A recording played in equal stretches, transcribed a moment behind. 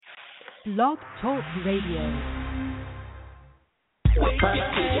Blog Talk Radio.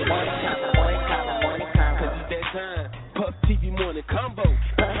 Puff TV morning combo.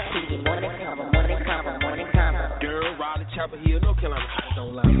 Puff TV morning combo, morning combo, morning combo. Girl, Raleigh, Chapel Hill, North Carolina, I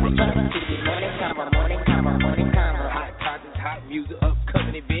don't lie. Puff TV morning combo, morning combo, morning combo. Hot topics, hot music,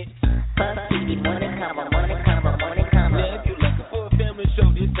 upcoming events. Puff TV morning combo, morning combo, morning combo. Now if you're looking for a family show,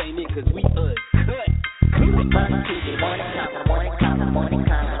 this ain't it, cause we uncut. Puff TV morning combo, morning combo, morning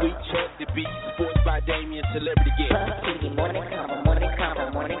combo. Sweet Chuck, the beat, sports by Damien, celebrity guest. Puff TV morning combo, morning combo,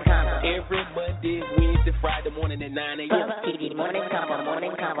 morning combo. Every Monday, Wednesday, Friday morning at 9 a.m. Puff TV morning combo,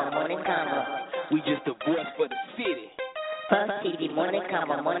 morning combo, morning combo. We just a voice for the city. Puff TV morning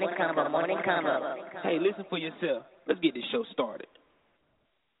combo, morning combo, morning combo. Hey, listen for yourself. Let's get this show started.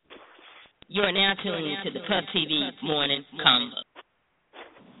 You are now tuned to the Puff TV morning combo.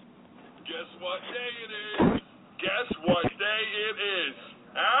 Guess what day it is? Guess what day it is?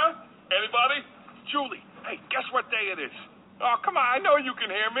 Huh? Anybody? Julie, hey, guess what day it is? Oh, come on, I know you can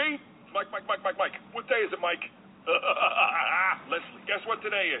hear me. Mike. What day is it, Mike? Leslie, guess what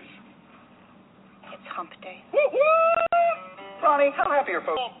today is? It's hump day. Woo-hoo! Ronnie, how happy are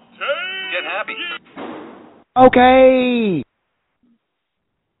folks? Hump day. Get happy. Okay.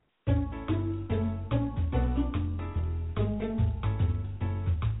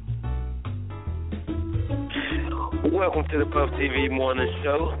 Welcome to the Puff TV morning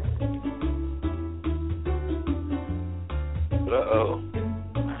show. Uh-oh.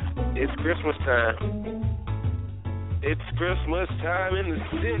 It's Christmas time. It's Christmas time in the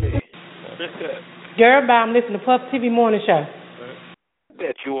city. Girl, bye. I'm listening to Puff TV morning show.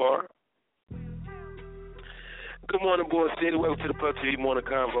 Bet you are. Good morning, boy city. Welcome to the Puff TV morning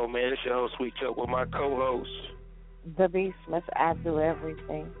convo, man. It's your host, Sweet Chuck, with my co-host. The Beast must I do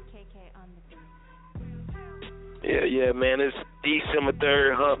everything. Yeah, man. It's December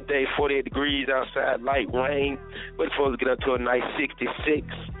 3rd, hump day, 48 degrees outside, light rain. We're supposed to get up to a nice 66.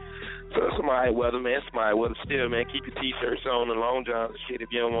 So it's some all right weather, man. It's some all right weather still, man. Keep your T-shirts on and long johns and shit if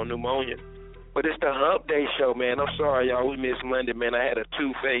you don't want pneumonia. But it's the hump day show, man. I'm sorry, y'all. We missed Monday, man. I had a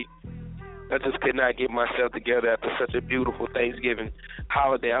toothache. I just could not get myself together after such a beautiful Thanksgiving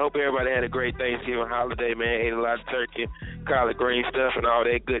holiday. I hope everybody had a great Thanksgiving holiday, man. Ate a lot of turkey, collard green stuff, and all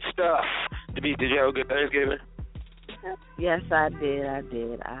that good stuff. Did you have a good Thanksgiving? Yes, I did.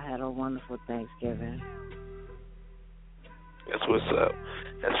 I had a wonderful Thanksgiving. That's what's up,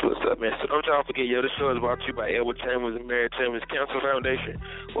 man. So don't y'all forget, this show is brought to you by Edward Chambers and Mary Chambers Cancer Foundation.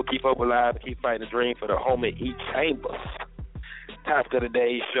 We'll keep hope alive and keep fighting the dream for the home in each chamber. Topic of the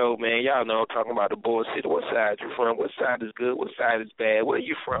day's show, man. Y'all know I'm talking about the bullshit. What side you from? What side is good? What side is bad? Where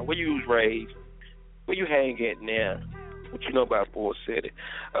you from? Where you was raised? Where you hang at now? What you know about Bull City?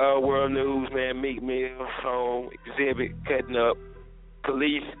 World news, man. Meek Mill song exhibit cutting up.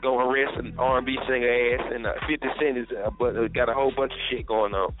 Police gonna arrest an R&B singer ass, and 50 Cent is but got a whole bunch of shit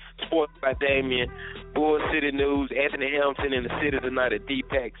going on. Sports by Damien. Bull City news. Anthony Hamilton in the city tonight at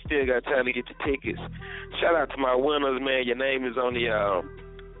D-Pack. Still got time to get your tickets. Shout out to my winners, man. Your name is on the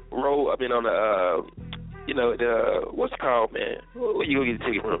roll. I mean on the what's it called, man? Where you gonna get your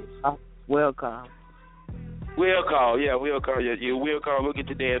ticket from? Welcome. We'll call. We'll call. We'll get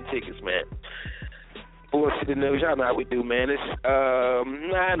your damn tickets, man. Bull City News, y'all know how we do, man. It's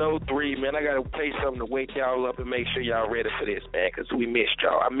 9:03, man. I got to play something to wake y'all up and make sure y'all ready for this, man, because we missed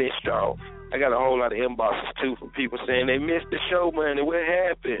y'all. I missed y'all. I got a whole lot of inboxes, too, from people saying they missed the show, man, and what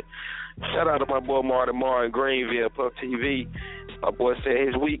happened? Shout out to my boy Marty Marr in Greenville, Puff TV. My boy said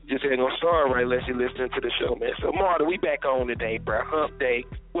his week just ain't going to start right unless you listening to the show, man. So, Marty, we back on today, bro. Hump day.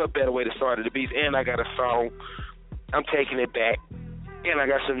 What better way to start the beast? And I got a song. I'm taking it back. And I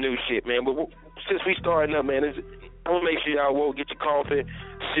got some new shit, man. But since we starting up, man, I'm going to make sure y'all woke, get your coffee,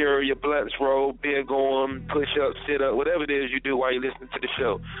 cereal, your blunts roll, beer going, push up, sit up, whatever it is you do while you're listening to the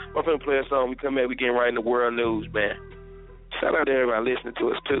show. I'm going to play a song. We come back, we getting right in the world news, man. Shout out to everybody listening to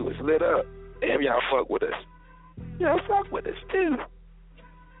us, too. It's lit up. Damn, y'all fuck with us. Y'all fuck with us, too.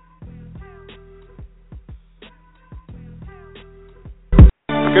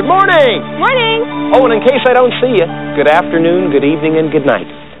 Good morning. Morning. Oh, and in case I don't see you, good afternoon, good evening, and good night.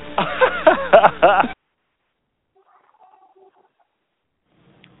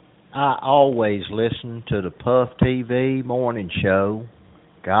 I always listen to the Puff TV morning show.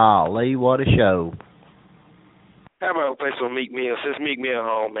 Golly, what a show. How about play some Meek Mill? Since Meek Mill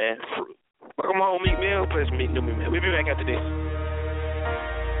home, man. Welcome home, Meek Mill. Play some Meek Mill. We'll be back after this.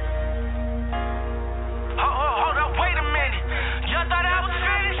 Hold up, wait a minute. Y'all thought I was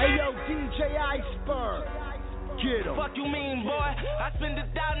finished? Hey, yo, DJ Iceberg. Get him. Fuck you mean, boy? I spend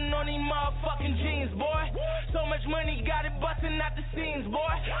 $1,000 on these motherfucking jeans, boy. So much money, got it busting out the seams,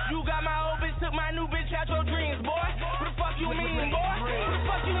 boy. You got my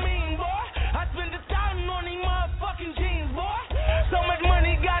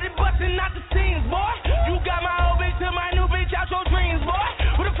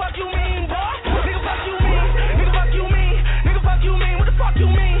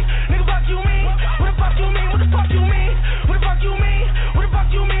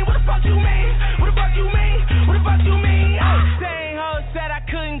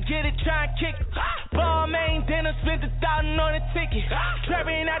jacket.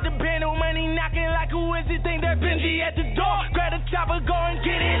 Trapping at the band, no money knocking like who is it? Think that Benji at the door. Grab the chopper, go and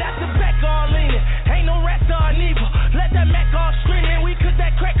get it at the back, all leaning. Ain't no rest on evil. Let that Mac all screaming. We could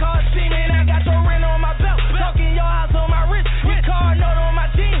that crack all seeming. I got your rent on my belt. Talking your house on my wrist. Your car note on my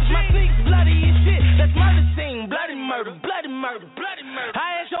jeans. My sneaks bloody as shit. That's murder scene. Bloody murder. Bloody murder. Bloody murder.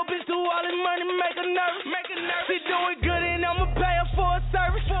 I asked your bitch to all this money, make her nervous. She do it good and I'ma pay her for a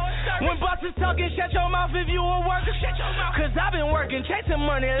service. When bosses talking, shut your mouth if you a worker. Cause I've been working, chasing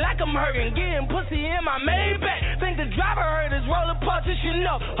money like I'm hurting. Getting pussy in my Maybach. Think the driver heard us, roller parts, you should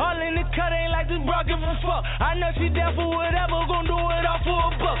know. All in the cut ain't like this bro give a fuck. I know she down for whatever, gon' do it all for a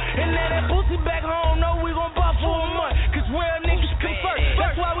buck. And now that pussy back home, know we gon' buy for a month. Cause real niggas come first,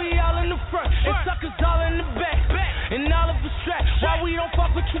 that's why we all in the front. And suckers all in the back. And all of us strapped. Why we don't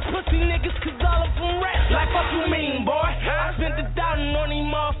fuck with you pussy niggas, cause all of them rap. Like fuck you mean, boy? I spent 1,000 on these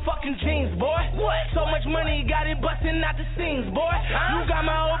motherfucking jeans, boy. What? So much money, got it busting out the seams, boy. You got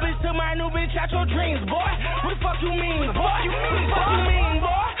my old bitch to my new bitch out your dreams, boy. What the fuck you mean, boy? What the fuck you mean,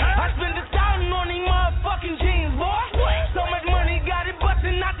 boy? I spent 1,000 on these motherfucking jeans, boy. So much money, got it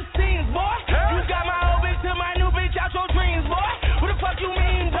busting out the seams, boy. You got my old bitch to my new bitch out your dreams, boy. What the fuck you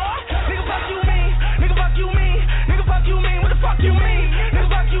mean, boy? Nigga, fuck you mean? Nigga, fuck you mean? Nigga, fuck you mean? What the fuck you mean? Nigga,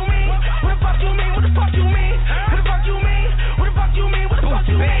 fuck you mean? What the fuck you mean? What the fuck you mean? What the fuck you mean? What the fuck you mean? What the fuck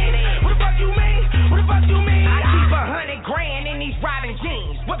you mean? What the fuck you mean? What the fuck you mean? I keep 100 grand in these riding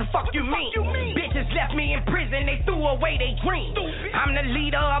jeans. What the fuck you mean? Bitches left me in prison, they threw away their dreams. I'm the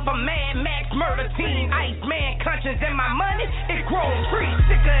leader of a Mad Max murder team. Iceman conscience and my money, it grows trees.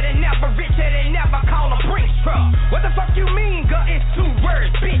 Sicker than ever, richer than ever, call a Brinks truck. What the fuck you mean, girl? It's 2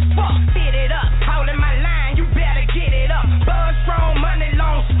 words, bitch, fuck. Hit it up, holding my line, you better get it up. Buzz strong, money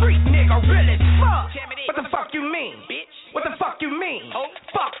long, street nigga, real as fuck. What the fuck you mean, bitch? What the fuck you mean?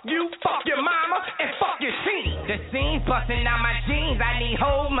 Fuck you, fuck your mama, and fuck your team. The scene's busting out my jeans, I need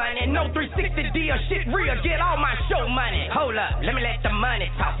whole money. No 360 deal, shit real, get all my show money. Hold up, let me let the money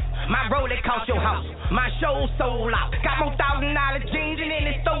talk. My roll, it cost your house. My show sold out. Got more $1,000 jeans and then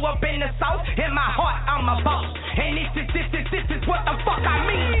it's throw up in the sauce. In my heart, I'm a boss. And this is what the fuck I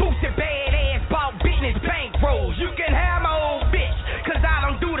mean. Boosted badass, bought business bankrolls. You can have my old bitch, cause I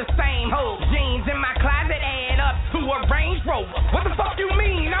don't do the same hoes. Jeans in my closet add up to a Range Rover. What the fuck you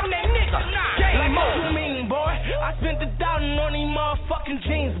mean? I'm that nigga. Game what you mean, boy? I spent 1,000 on these motherfucking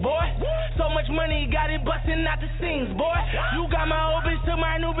jeans, boy. So much money, got it busting out the seams, boy. You got my old bitch to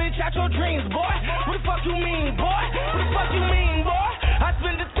my new bitch out your dreams, boy. What the fuck you mean, boy? What the fuck you mean, boy? I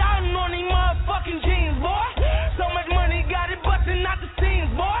spent 1,000 on these motherfucking jeans, boy. So much money, got it busting out the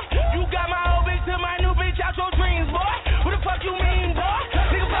seams, boy. You got my old bitch to my new bitch out your dreams, boy. What the fuck you mean, boy?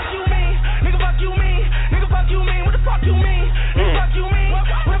 Nigga, fuck you mean? Nigga, fuck you mean? Nigga, fuck you mean? What the fuck you mean? Nigga, fuck you mean?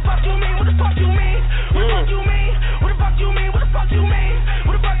 What the fuck you mean? What the fuck you mean? What the fuck you mean? What the fuck you mean? What the fuck you mean?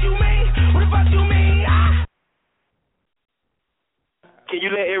 What the fuck you mean? What the fuck you mean? Can you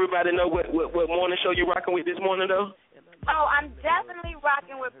let everybody know what morning show you rocking with this morning, though? Oh, I'm definitely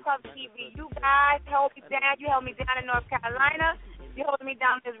rocking with Puff TV. You guys held me down. You held me down in North Carolina. You holding me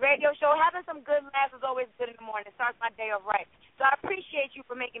down in this radio show. Having some good laughs is always good in the morning. It starts my day off right. So I appreciate you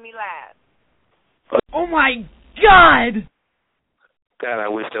for making me laugh. Oh, my God! God, I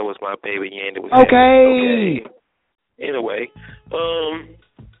wish that was my baby Yandy. Okay. Anyway,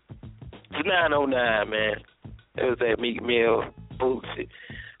 it's 9:09, man. It was that Meek Mill Bootsy.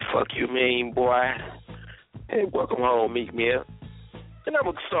 Fuck you mean, boy. Hey, welcome home, Meek Mill. And I'm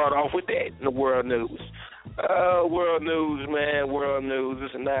going to start off with that in the world news. World news, man, world news.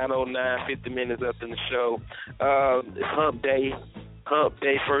 It's 9:09, 50 minutes up in the show. It's hump day,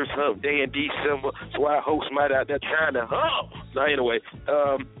 first hump day in December. So our host might out there trying to hump. No, anyway,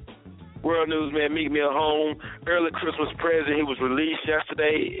 world news, man. Meek Mill home. Early Christmas present. He was released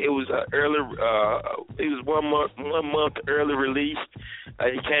yesterday. It was he was 1 month early released.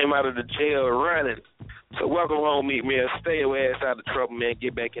 He came out of the jail running. So welcome home, Meek Mill. Stay your ass out of trouble, man.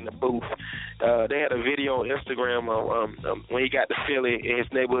 Get back in the booth. They had a video on Instagram when he got to Philly in his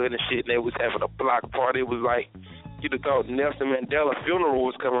neighborhood and shit, and they was having a block party. It was like you'd have thought Nelson Mandela funeral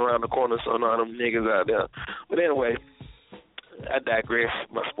was coming around the corner, so none of them niggas out there. But anyway, I digress.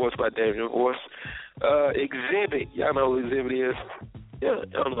 My sports by Daniel Voice. Exhibit. Y'all know who Exhibit is? Yeah,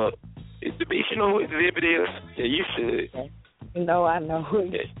 I don't know. The beach, you know who Exhibit is? Yeah, you should. No, I know who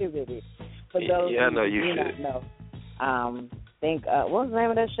Exhibit is. For those I know you do should. not know. What was the name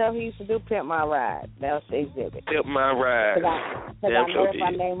of that show he used to do? Pimp My Ride. That was Exhibit. Pimp My Ride. Because I know if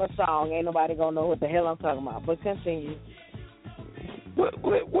I name a song, ain't nobody going to know what the hell I'm talking about. But continue. What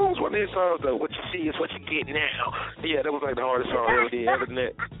was one of his songs, though? What you see is what you get now. Yeah, that was like the hardest song I ever did. Other than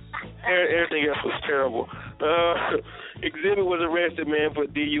that, everything else was terrible. Exhibit was arrested, man, for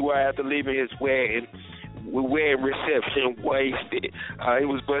DUI after leaving his wedding reception wasted. He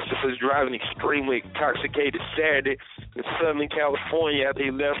was busted for driving extremely intoxicated Saturday in Southern California after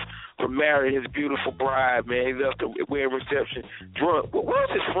he left to marry his beautiful bride, man. He left the wedding reception drunk. What was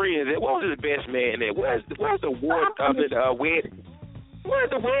his friends at? What was his best man at? Where's the wedding? Where's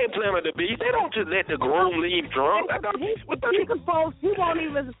the wedding planner to be? They don't just let the groom leave drunk. He won't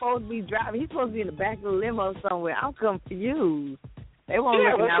even supposed to be driving. He's supposed to be in the back of the limo somewhere. I'm confused. They won't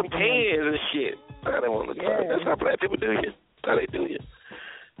look out for cans and shit. I don't want to look. That's how black people do you. That's how they do you.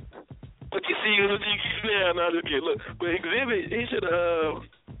 But you see, now look. But Exhibit, he should have.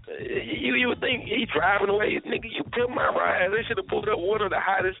 You would think he driving away, nigga. You pimp my ride. They should have pulled up one of the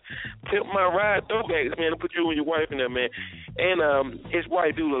hottest pimp my ride throwbacks, man, to put you and your wife in there, man. And his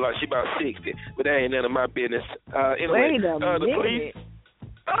wife do look like she about 60, but that ain't none of my business. Anyway, wait a minute. The police.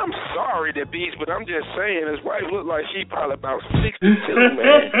 I'm sorry, the beast, but I'm just saying his wife looked like she probably about 62,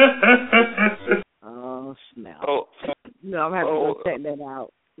 man. Oh snap! Oh, no, I'm having to go check that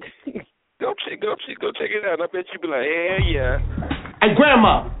out. Go check it out. I bet you be like, yeah. Hey,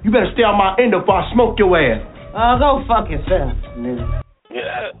 Grandma, you better stay on my end before I smoke your ass. Oh, go fuck yourself, nigga.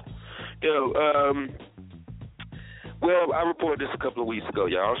 Yeah. Well, I reported this a couple of weeks ago,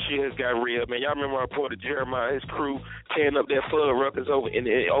 y'all. Shit has got real, man. Y'all remember I reported Jeremiah and his crew tearing up that flood ruckus over in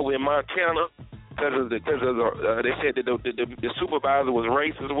Montana because they said that the supervisor was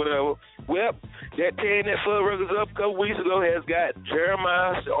racist or whatever. Well, that tearing that flood ruckus up a couple weeks ago has got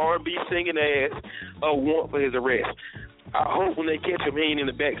Jeremiah's R&B singing ass a warrant for his arrest. I hope when they catch him, he ain't in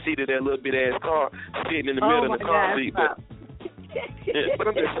the back seat of that little bit ass car, sitting in the middle of the car seat. But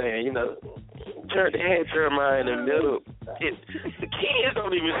I'm just saying, you know. They had Jeremiah in the middle. The kids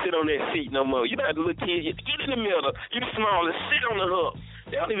don't even sit on that seat no more. You know how the little kids get in the middle. You small and sit on the hump.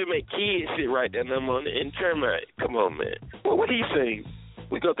 They don't even make kids sit right there no more. And Jeremiah, come on, man. What he sing?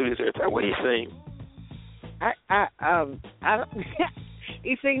 We go through this every time. What he sing? I don't.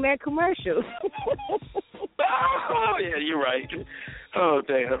 He sing that commercial. Oh yeah, you're right. Oh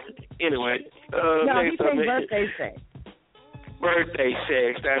damn. Anyway, no, he sang birthday sex. Birthday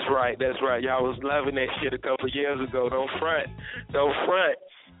sex, that's right. Y'all was loving that shit a couple of years ago. Don't front.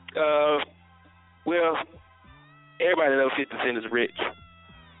 Well, everybody knows 50 Cent is rich.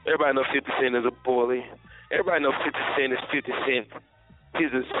 Everybody knows 50 Cent is a bully. Everybody knows 50 Cent is 50 Cent.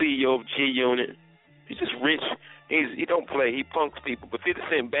 He's the CEO of G Unit. He's just rich. He don't play. He punks people. But 50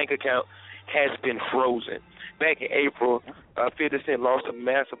 Cent bank account has been frozen. Back in April, 50 Cent lost a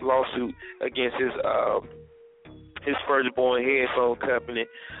massive lawsuit against his firstborn headphone company,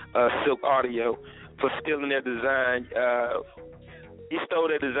 Silk Audio, for stealing their design. He stole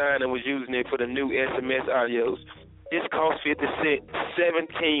their design and was using it for the new SMS audios. This cost 50 Cent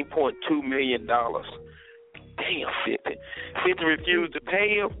 $17.2 million. Damn, 50. 50 refused to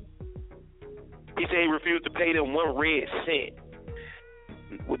pay him. He said he refused to pay them 1 red cent.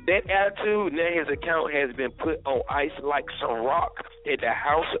 With that attitude, now his account has been put on ice like some rock at the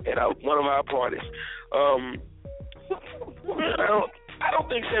house at one of our parties. I don't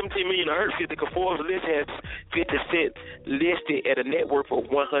think $17 million will hurt 50. Because Forbes list has 50 Cent listed at a net worth of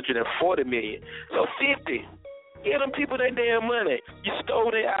 $140 million. So 50, give them people their damn money. You stole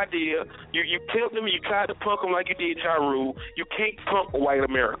their idea. You killed them. You tried to punk them like you did Ja Rule. You can't punk white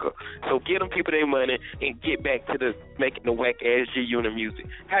America. So give them people their money and get back to the making the whack ass G Unit music.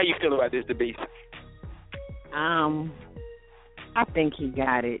 How you feel about this, the Beast? I think he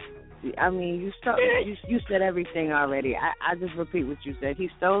got it. I mean, you said everything already. I just repeat what you said. He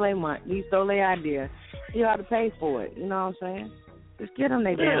stole their money. He stole their idea. He ought to pay for it. You know what I'm saying? Just get them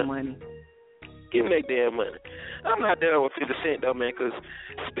their damn money. Give them their damn money. I'm not done with 50 Cent though, man. Because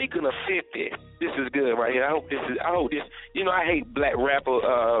speaking of 50, this is good right here. I hope this. You know, I hate black rapper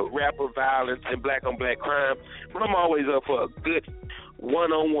violence and black on black crime, but I'm always up for a good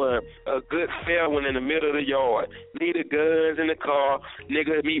one-on-one, a good fair one in the middle of the yard. Leave the guns in the car.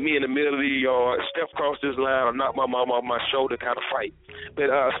 Nigga, meet me in the middle of the yard. Step across this line or knock my mom off my shoulder kind of fight.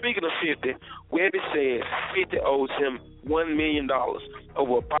 But speaking of 50, Webby says 50 owes him $1 million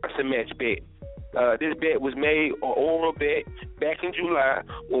over a boxing match bet. This bet was made, an oral bet, back in July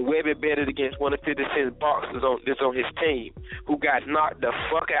when Webby betted against one of 50 Cent's boxers on his team who got knocked the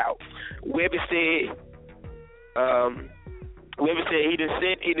fuck out. Webby said he done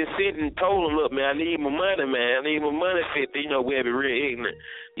sent and told him, look, man, I need my money, man. I need my money, 50. You know, Webby real ignorant.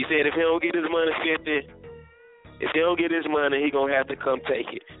 He said if he don't get his money, 50, if he don't get his money, he gonna have to come take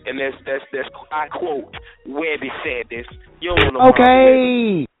it. And that's I quote, Webby said this. You don't want to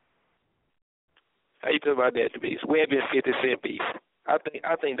okay. How you feel about that, the Beast? Webby and 50 Cent beef. I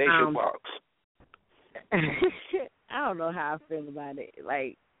think they should box. I don't know how I feel about it.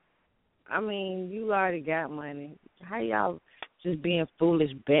 Like, I mean, you already got money. How y'all just being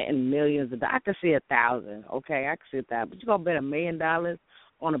foolish betting millions of dollars? I could see 1,000. Okay, I could see 1,000. But you gonna bet $1 million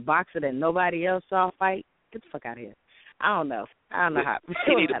on a boxer that nobody else saw fight? Get the fuck out of here. I don't know how I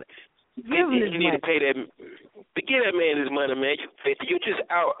feel about it. Give him his You need money. to pay that. Give that man his money, man. You just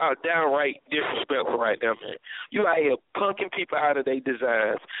out downright disrespectful right now, man. You out here punking people out of their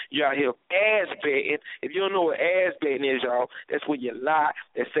designs. You out here ass betting. If you don't know what ass betting is, y'all, that's when you lie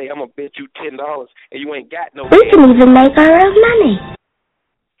and say, I'm going to bet you $10 and you ain't got no We ass. can even make our own money.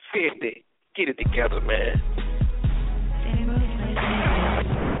 50. Get it together, man.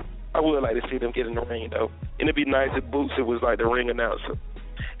 I would like to see them get in the ring, though. And it'd be nice if Bootsy was like the ring announcer.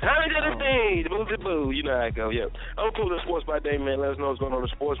 How to get the stage, Bootsy Boo. You know how I go, yeah. I'm cool with Sports by Day, man. Let us know what's going on in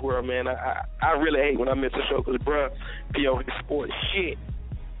the sports world, man. I really hate when I miss a show because, bruh, be on his sports shit.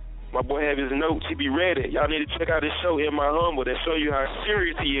 My boy have his notes. He be ready. Y'all need to check out his show, In My Humble, that show you how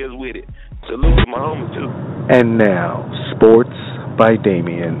serious he is with it. Salute to my homie, too. And now, Sports by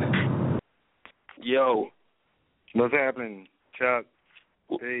Damien. Yo. What's happening, Chuck?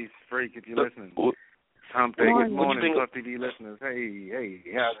 Peace, Freak, if you're listening. Good morning, Puff TV listeners. Hey,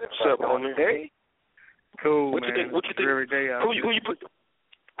 how's it? What's up, homie? Hey. Cool, what man. You think? What you think? Every day Who you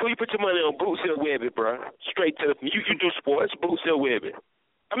put your money on? Bootsy or Webby, bro? Straight to you do sports, Bootsy or Webby?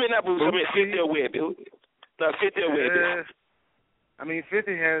 I mean, not Bootsy. I mean 50 or Webby. No, 50 or Webby. I mean,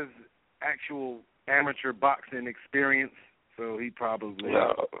 50 has actual amateur boxing experience, so he probably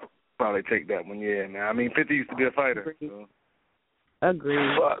take that one. Yeah, man. I mean, 50 used to be a fighter. So.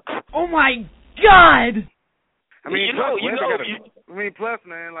 Agreed. Fuck. Oh my God! I mean, plus,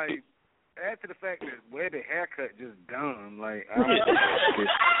 man, like, add to the fact that Webby haircut just dumb. Like,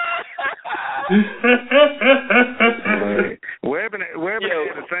 Webby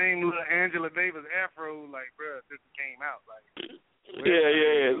had the same little Angela Davis afro, like, bro, since it came out. Like,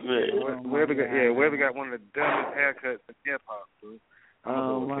 man. Webby got one of the dumbest haircuts in hip hop, bro.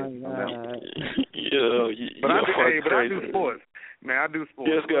 Oh my God. But I do sports. Man, I do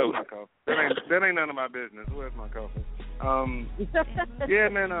sports. Let's go. That ain't none of my business. Where's my coffee? Yeah,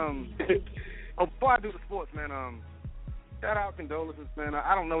 man. Before I do the sports, man, shout out, condolences, man.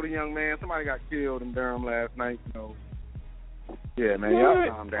 I don't know the young man. Somebody got killed in Durham last night. You know. Yeah, man. Y'all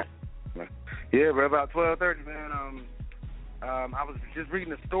calm down. Yeah, but about 12:30, man. I was just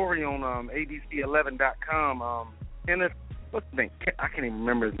reading a story on ABC11.com. Kenneth, what's his name? I can't even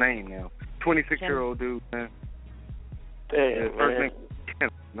remember his name now. 26-year-old dude, man. Damn, first name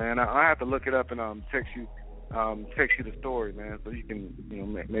Kenneth, man. I have to look it up and text you the story, man, so you can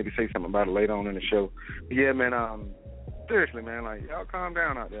maybe say something about it later on in the show. But yeah, man. Seriously, man. Like, y'all calm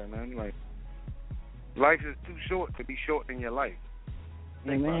down out there, man. Like, life is too short to be shortening your life.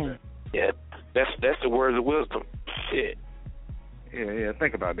 Amen. Yeah, that's the words of wisdom. Shit. Yeah,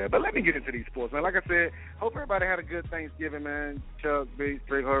 think about that. But let me get into these sports, man. Like I said, hope everybody had a good Thanksgiving, man. Chuck, B,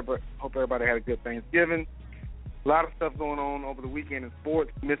 Straight Herbert, hope everybody had a good Thanksgiving. A lot of stuff going on over the weekend in sports.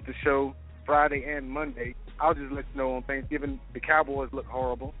 Missed the show Friday and Monday. I'll just let you know on Thanksgiving, the Cowboys look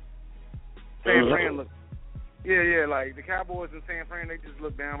horrible. San Fran look... Yeah, like the Cowboys and San Fran, they just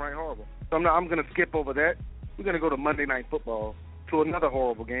look downright horrible. So I'm going to skip over that. We're going to go to Monday Night Football, to another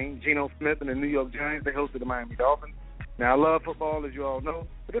horrible game. Geno Smith and the New York Giants, they hosted the Miami Dolphins. Now, I love football, as you all know,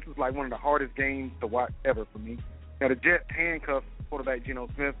 but this was like one of the hardest games to watch ever for me. Now, the Jets handcuffed quarterback Geno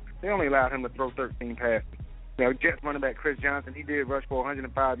Smith. They only allowed him to throw 13 passes. Now, Jets running back Chris Johnson, he did rush for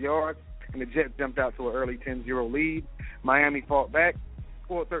 105 yards, and the Jets jumped out to an early 10-0 lead. Miami fought back,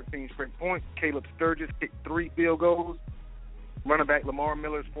 scored 13 straight points. Caleb Sturgis kicked 3 field goals. Running back Lamar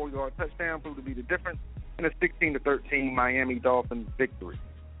Miller's 4-yard touchdown proved to be the difference in a 16-13 Miami Dolphins victory.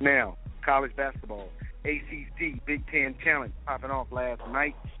 Now, college basketball. ACC Big Ten Challenge popping off last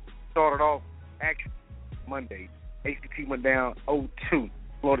night. Started off action Monday. ACC went down 0-2.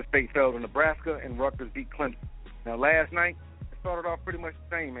 Florida State fell to Nebraska, and Rutgers beat Clemson. Now, last night, it started off pretty much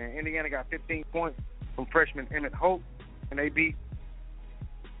the same, man. Indiana got 15 points from freshman Emmett Hope, and they beat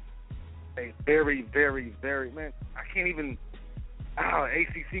a very, very, very, man, I can't even,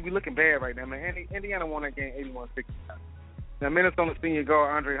 ACC, we looking bad right now, man. Indiana won that game 81-69. Now, Minnesota senior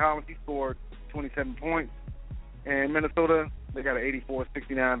guard Andre Hollins, he scored 27 points. And Minnesota, they got an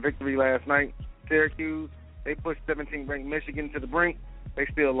 84-69 victory last night. Syracuse, they pushed 17th-ranked Michigan to the brink. They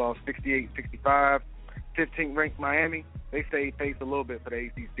still lost 68-65. 15th-ranked Miami, they saved face a little bit for the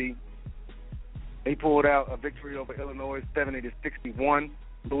ACC. They pulled out a victory over Illinois, 70-61.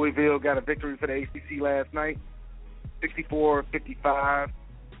 Louisville got a victory for the ACC last night, 64-55.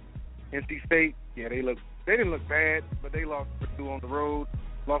 NC State, yeah, they didn't look bad, but they lost to Purdue on the road,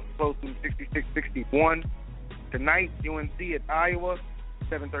 Lost close to 66-61. Tonight, UNC at Iowa,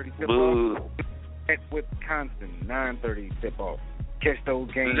 7:30 tip-off. At Wisconsin, 9:30 tip-off. Catch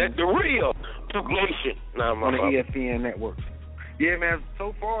those games. That's the real Nation on the ESPN network. Yeah, man.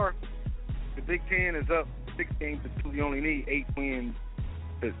 So far, the Big Ten is up 6 games to 2. You only need 8 wins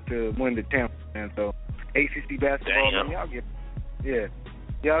to win the champ. And so, ACC basketball, man, y'all get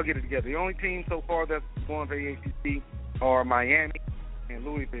it together. The only team so far that's going for the ACC are Miami and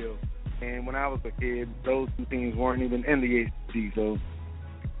Louisville. And when I was a kid, those 2 teams weren't even in the ACC. So,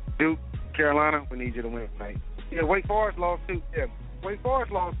 Duke, Carolina, we need you to win tonight. Yeah, Wake Forest lost too. Yeah, Wake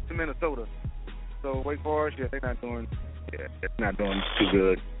Forest lost to Minnesota. So Wake Forest, they're not doing too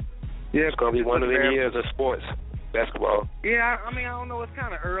good. Yeah, it's gonna be one of the years of sports basketball. Yeah, I mean, I don't know. It's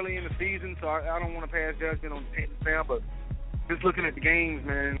kind of early in the season, so I don't want to pass judgment on the team now. But just looking at the games,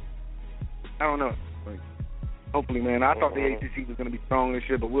 man, I don't know. Like, hopefully, man, I thought the ACC was going to be strong this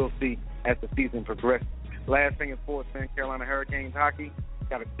year, but we'll see as the season progresses. Last thing in sports, man, Carolina Hurricanes hockey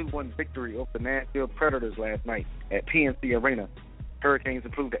got a 2-1 victory over the Nashville Predators last night at PNC Arena. Hurricanes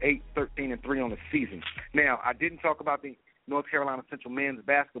improved to 8-13-3 on the season. Now, I didn't talk about the North Carolina Central men's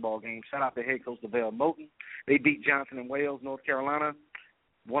basketball game. Shout out to head coach Lavelle Moten. They beat Johnson and Wales, North Carolina,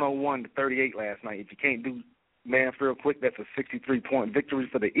 101-38 last night. If you can't do math real quick, that's a 63-point victory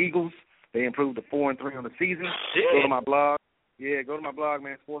for the Eagles. They improved to 4-3 on the season. Go to my blog. Yeah, go to my blog,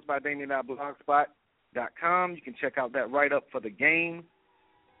 man, sportsbydamian.blogspot.com. You can check out that write-up for the game.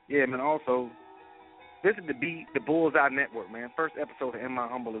 Yeah, man, also, visit the Bullseye Network, man. First episode of In My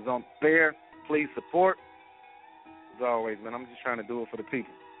Humble is on there. Please support. As always, man, I'm just trying to do it for the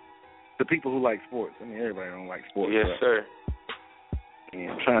people. The people who like sports. I mean, everybody don't like sports. Yes, sir.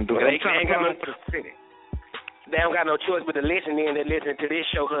 Yeah, I'm trying to do it. I'm trying to for the city. They don't got no choice but to listen in and listen to this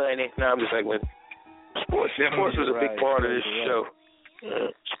show, honey. No, I'm just like, well, sports is a big part of this show.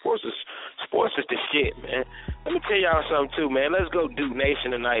 Sports is the shit, man. Let me tell y'all something too, man. Let's go Duke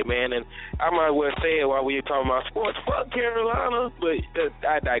Nation tonight, man. And I might as well say it while we were talking about sports. Fuck Carolina, but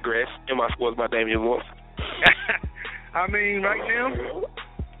I digress. In my sports by Damian Wolf. I mean, right now,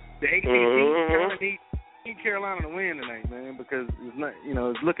 the ACC kind of need Carolina to win tonight, man, because it's not,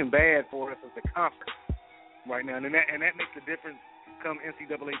 it's looking bad for us as a conference right now, and that makes a difference come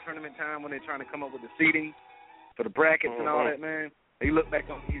NCAA tournament time when they're trying to come up with the seeding for the brackets and all that, man. They look back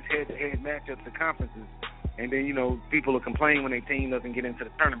on these head-to-head matchups of conferences, and then, people will complain when their team doesn't get into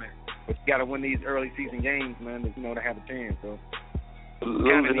the tournament. But you got to win these early season games, man, to have a chance. So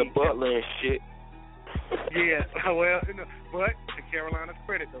losing to Butler and shit. Yeah, well, but to Carolina's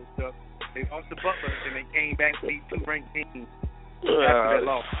credit, though, stuff, they lost to Butler, and they came back to beat 2 ranked teams after that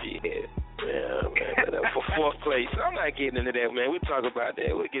loss. Shit. Yeah, man, for 4th place. I'm not getting into that, man. We'll talk about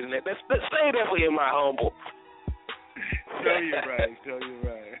that. We'll get into that. Let's stay there for In My Humble. Show you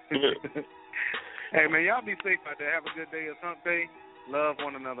right. Hey, man, y'all be safe out there. Have a good day or something. Love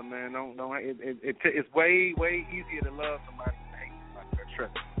one another, man. Don't. It's way easier to love somebody than hate somebody.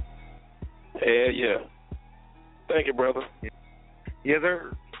 Trust me. Yeah. Thank you, brother. Yes,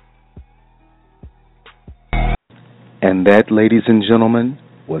 sir. And that, ladies and gentlemen,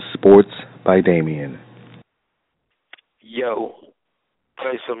 was Sports by Damien. Yo,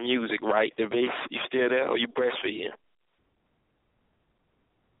 play some music, right, DeVise? You still there, or you breastfeeding?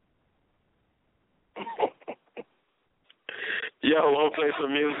 Yo, I'm going to play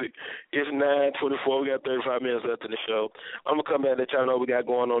some music. It's 9:24. We got 35 minutes left in the show. I'm going to come back and let y'all know what we got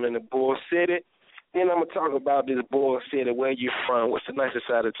going on in the Bull City. Then I'm going to talk about this Bull City, where you from, what's the nicest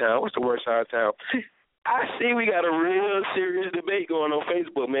side of town, what's the worst side of town. I see we got a real serious debate going on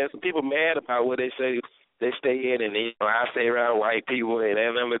Facebook, man. Some people mad about what they say they stay in, and I stay around white people, and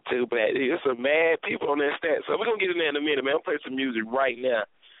that number 2 black. There's some mad people on that stat. So we're going to get in there in a minute, man. I'm going to play some music right now.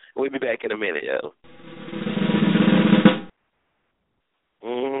 We'll be back in a minute, yo.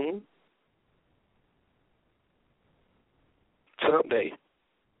 Someday.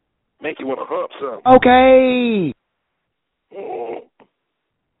 Make you want to hump something. Okay.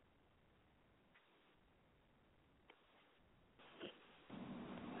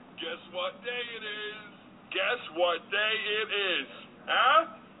 Guess what day it is? Guess what day it is? Huh?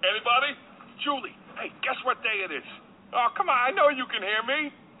 Anybody? Julie, hey, guess what day it is? Oh, come on, I know you can hear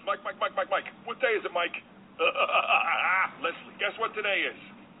me. Mike. What day is it, Mike? Leslie, guess what today is?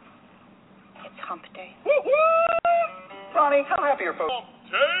 It's hump day. Woo-hoo! Ronnie, how happy are folks? Hump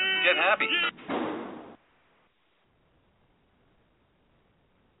day! Get happy.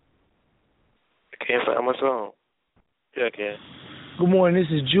 I can't find my song. Yeah, I can. Good morning,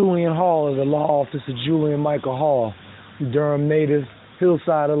 this is Julian Hall of the Law Office of Julian Michael Hall, Durham native,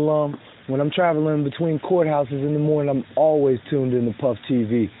 Hillside alum, When I'm traveling between courthouses in the morning, I'm always tuned in to Puff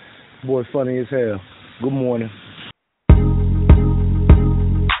TV. Boy, funny as hell. Good morning.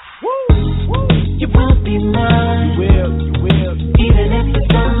 You won't be mine. You will. Even if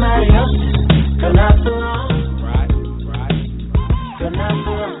it's somebody else's. Girl, not for long. Right. Girl, not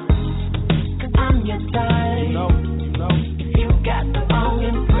for long. 'Cause I'm your type. You know. If you got the wrong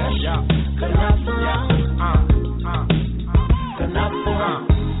impression. Girl, not for long. Girl, not for long.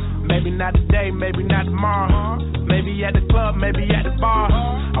 Maybe not today, maybe not tomorrow. Maybe at the club, maybe at the bar.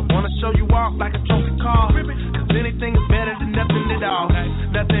 I wanna show you off like a trophy car. 'Cause anything is better than nothing at all.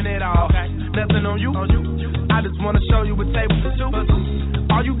 Nothing at all. Nothing on you. I just wanna show you a table for two.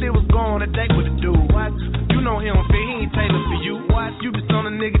 All you did was go on a date with a dude. You know he don't fit, he ain't tailored for you. You just on a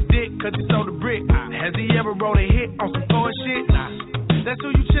nigga dick 'cause he sold a brick. Has he ever wrote a hit on some poor shit? That's who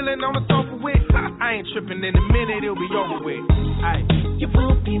you chillin' on the sofa with. I ain't trippin', in a minute it'll be over with. Aye. You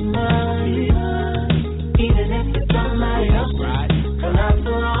won't be mine, even if it's somebody else. Right. Girl, not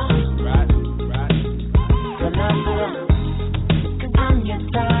for long. Right. Girl, not for long. 'Cause I'm your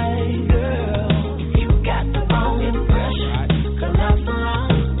type, girl. If you got the wrong impression. Right. Girl, not for long.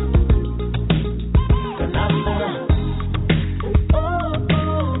 Girl, not for long.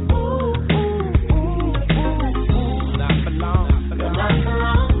 Not for long. Girl, not for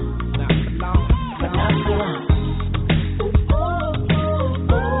long. Not for long. Girl, not for long.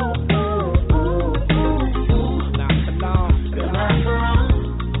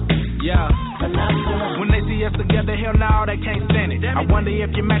 Together, hell no, they can't stand it. I wonder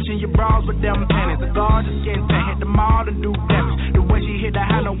if you're matching your bras with them panties. The guard just getting sent, hit the mall to do damage. The way she hit the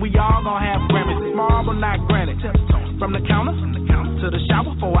high note, we all gon' have Grammys. Marble, not granite. From the counter to the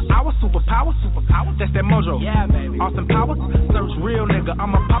shower for an hour. Superpower, that's that mojo. Yeah, baby. Austin Powers, search real nigga.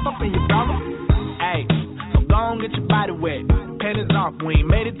 I'ma pop up in your dollar. Ayy, so go on, get your body wet. Panties off, we ain't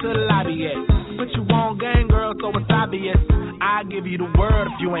made it to the lobby yet. Put you on game, girl, so it's obvious. I'll give you the word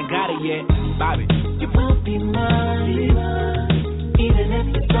if you ain't got it yet, Bobby. You won't be mine, even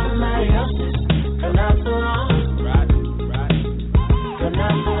if it's somebody else's. Girl, not for long. Right. Girl,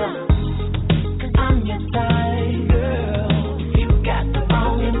 not for long. 'Cause I'm your type, girl. If you got the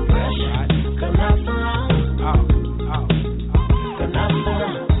wrong impression. Right. Girl, not for long. Girl, not for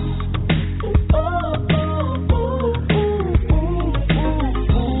long.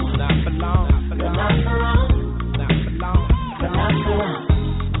 Not for long. Girl, not for long. Not for long. Girl, not for long.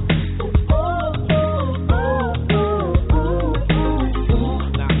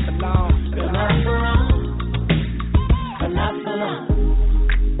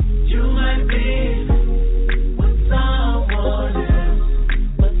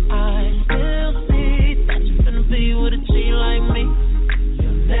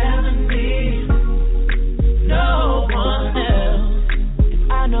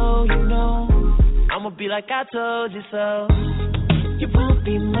 Be like I told you so. You won't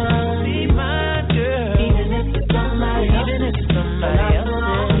be mine, girl. Even if it's somebody else.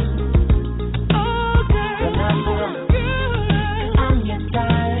 Oh, girl, I'm your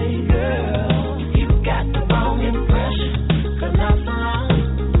type, girl. If you got the wrong impression, girl, not for long.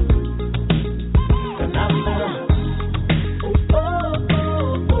 Girl, not for long.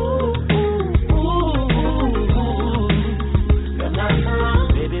 Girl, not for long.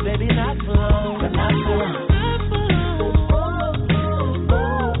 Baby, not for long. Girl, not for long.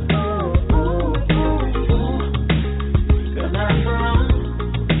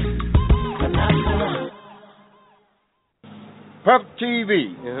 Puff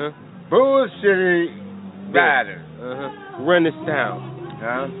TV, Bull City Riders. Run this town.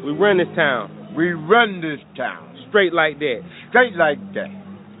 We run this town. We run this town. Straight like that. Straight like that.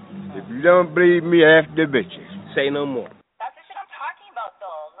 If you don't believe me, ask the bitches. Say no more. That's the shit I'm talking about,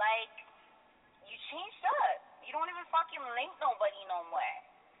 though. Like, you changed up. You don't even fucking link nobody no more.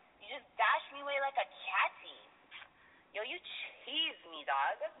 You just dash me away like a catty. Yo, you cheese me,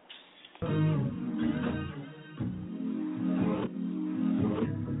 dog.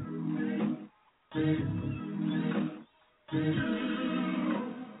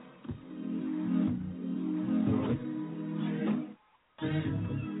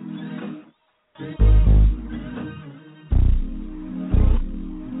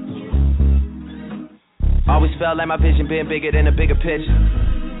 Always felt like my vision been bigger than a bigger picture.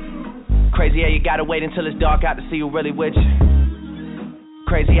 Crazy how you gotta wait until it's dark out to see who really with you.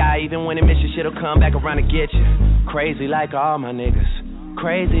 Crazy how even when it miss you, shit'll come back around to get you. Crazy like all my niggas.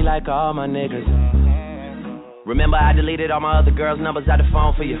 Crazy like all my niggas. Remember I deleted all my other girls' numbers out the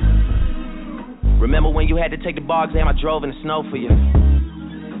phone for you. Remember when you had to take the bar exam, I drove in the snow for you.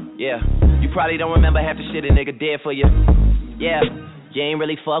 Yeah, you probably don't remember half the shit a nigga did for you. Yeah, You ain't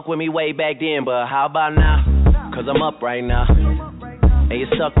really fuck with me way back then, but how about now? Cause I'm up right now, and you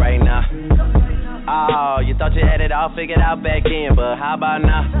suck right now. Oh, you thought you had it all figured out back then, but how about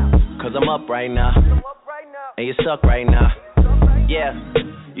now? Cause I'm up right now, and you suck right now. Yeah,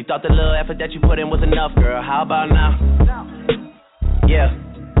 you thought the little effort that you put in was enough, girl. How about now? Yeah,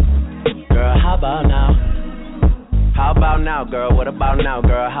 girl, how about now? How about now, girl? What about now,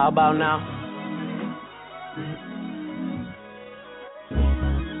 girl? How about now?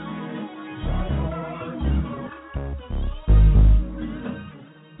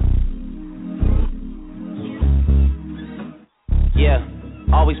 Yeah,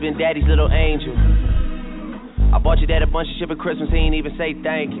 always been daddy's little angel. I bought your dad a bunch of shit for Christmas, he ain't even say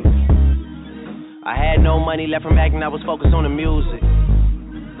thank you. I had no money left from acting, I was focused on the music.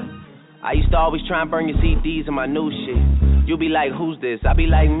 I used to always try and burn your CDs and my new shit. You be like, who's this? I be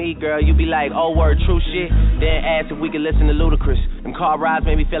like, me, girl. You be like, oh, word, true shit. Then ask if we could listen to Ludacris. Them car rides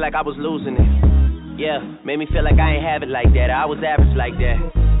made me feel like I was losing it. Yeah, made me feel like I ain't have it like that. I was average like that.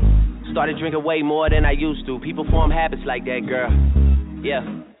 Started drinking way more than I used to. People form habits like that, girl. Yeah.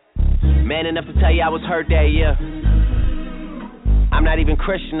 Man enough to tell you I was hurt that year. I'm not even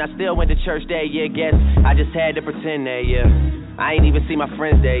Christian, I still went to church that year. Guess I just had to pretend that year. I ain't even see my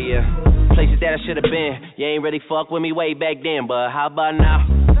friends that year. Places that I should've been. You ain't really fuck with me way back then, but how about now?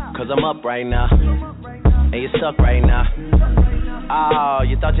 Cause I'm up right now, and you suck right now. Oh,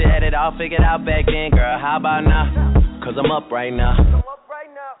 you thought you had it all figured out back then, girl. How about now? Cause I'm up right now,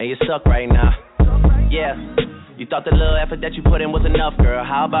 and you suck right now. Yeah, you thought the little effort that you put in was enough, girl.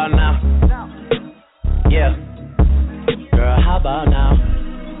 How about now? Yeah, girl, how about now?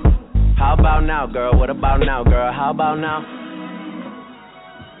 How about now, girl? What about now, girl? How about now?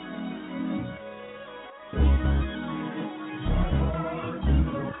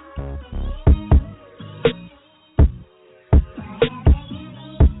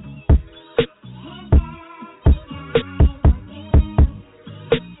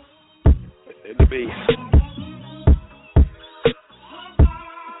 The beast.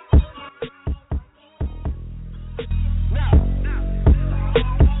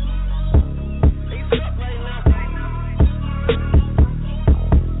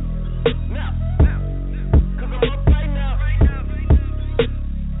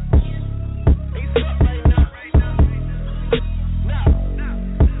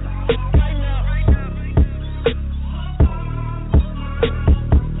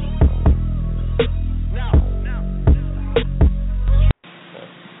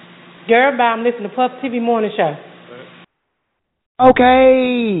 Girl, bye. I'm listening to Puff TV Morning Show.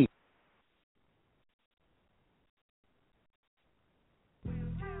 Okay.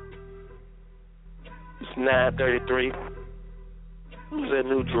 It's 9:33. Who's that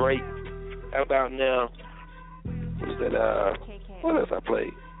new Drake? How about now? Who's that? What else I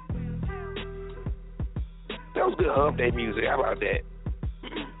played? That was good hump day music. How about that?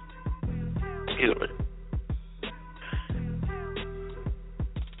 Excuse me.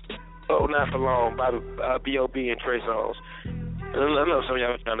 Oh, Not For Long by B.O.B. and Trey Songz. I know some of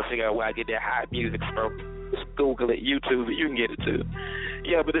y'all are trying to figure out where I get that hot music from. Just Google it, YouTube it, you can get it too.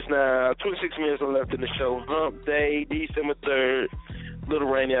 Yeah, but it's now 26 minutes left in the show. Hump Day, December 3rd. Little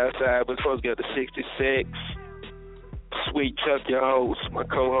rainy outside, but it's supposed to get to 66. Sweet Chuck, your host, my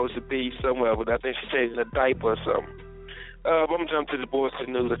co-host to be somewhere, but I think she's changing a diaper or something. I'm going to jump to the boys to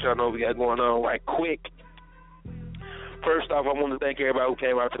the news that y'all know we got going on right quick. First off, I want to thank everybody who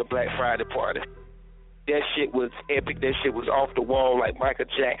came out to the Black Friday party. That shit was epic. That shit was off the wall like Michael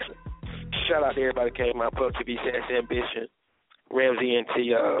Jackson. Shout out to everybody who came out. Puff TV, Sass Ambition, Ramsey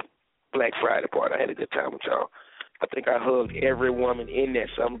NT, Black Friday party. I had a good time with y'all. I think I hugged every woman in that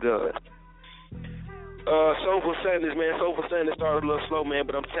some good. Soulful Sundays, man. Soulful Sundays started a little slow, man,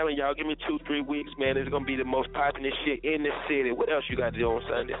 but I'm telling y'all, give me 2-3 weeks, man. It's going to be the most popular shit in the city. What else you got to do on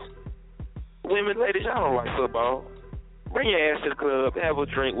Sundays? Women, ladies, y'all don't like football. Bring your ass to the club, have a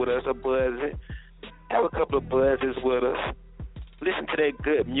drink with us, a buzz, have a couple of buzzes with us. Listen to that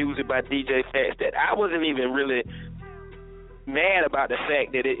good music by DJ Fats that I wasn't even really mad about the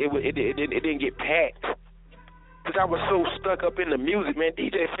fact that it didn't get packed. Because I was so stuck up in the music, man.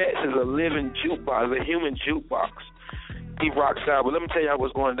 DJ Fats is a living jukebox, a human jukebox. He rocks out. But let me tell y'all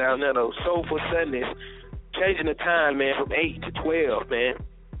what's going down there, though. Soulful Sundays, changing the time, man, from 8 to 12, man.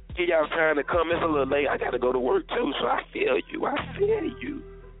 Give y'all time to come. It's a little late. I got to go to work, too, so I feel you.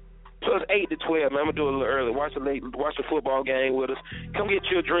 So it's 8 to 12, man. I'm going to do it a little early. Watch the football game with us. Come get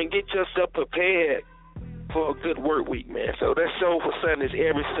you a drink. Get yourself prepared for a good work week, man. So that's Soulful Sundays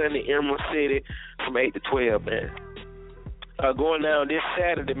every Sunday in Emerald City from 8 to 12, man. Going down this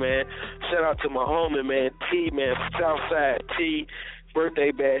Saturday, man. Shout out to my homie, man, T, man, Southside T.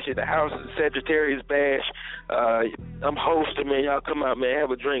 birthday bash at the house of the Sagittarius bash. I'm hosting, man. Y'all come out, man.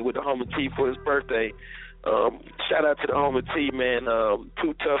 Have a drink with the homie T for his birthday. Shout out to the homie T, man.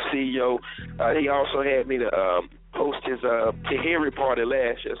 Too Tough CEO. He also had me to host his Tahiri party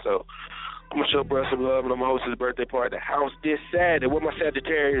last year, so I'm gonna show bro some love, and I'm gonna host his birthday party at the house this Saturday. Where my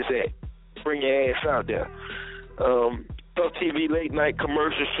Sagittarius at? Bring your ass out there. Tough TV late night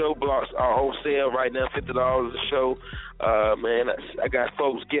commercial show blocks are on sale right now, $50 a show. Man, I got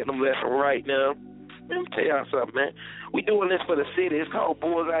folks getting them left and right now. Let me tell y'all something, man. We doing this for the city. It's called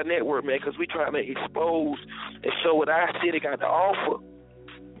Bullseye Network, man, because we trying to expose and show what our city got to offer.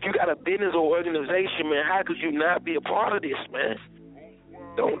 If you got a business or organization, man, how could you not be a part of this, man?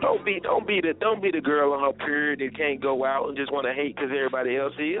 Don't be the girl on her period that can't go out and just want to hate because everybody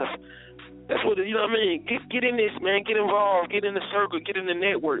else is. That's what, you know what I mean? Get in this, man. Get involved. Get in the circle. Get in the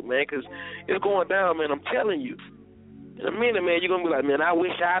network, man, because it's going down, man. I'm telling you. In a minute, man, you're going to be like, man, I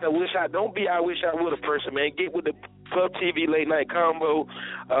wish I would a person, man. Get with the Pub TV Late Night Convo,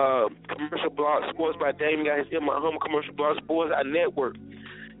 commercial blog, Sports by Damon, got his my home commercial blog, Sports Our Network.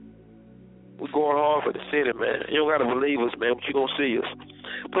 We're going hard for the city, man. You don't got to believe us, man, but you're going to see us.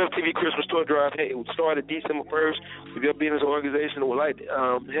 Pub TV Christmas Tour Drive, hey, it started December 1st. If your business or organization would like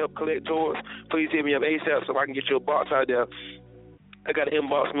to help collect tours, please hit me up ASAP so I can get you a box out there. I got an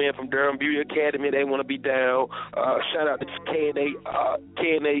inbox, man, from Durham Beauty Academy. They want to be down. Shout out to K&A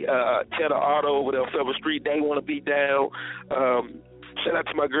Cheddar Auto over there on Federal Street. They want to be down. Shout out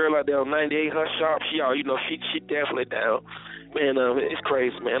to my girl out there on 98, her shop. She definitely down. Man, it's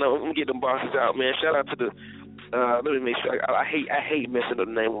crazy, man. I'm going to get them boxes out, man. Shout out to the, let me make sure. I hate messing up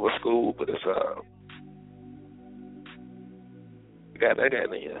the name of a school, but it's, I got it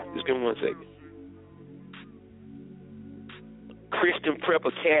here. Just give me 1 second. Christian Prep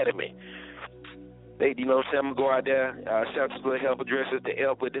Academy. They, you know what I'm saying, I'm going to go out there, shout out to the help addresses to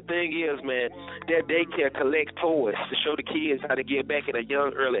help. But the thing is, man, that daycare collects toys to show the kids how to give back at a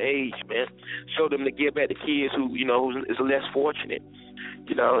young, early age, man. Show them to give back to kids who, you know, who is less fortunate.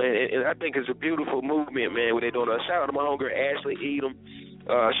 You know, and I think it's a beautiful movement, man, what they're doing. Shout out to my homegirl, Ashley Edom.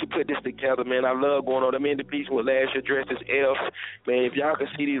 She put this together, man. I love going on. I'm in the piece with last year dressed as Elf. Man, if y'all can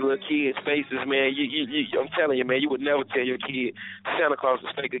see these little kids' faces, man, I'm telling you, man, you would never tell your kid Santa Claus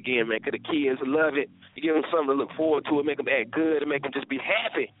is fake again, man, because the kids love it. You give them something to look forward to. It make them act good. It make them just be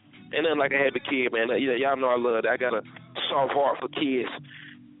happy. And nothing like a happy kid, man. Y'all know I love that. I got a soft heart for kids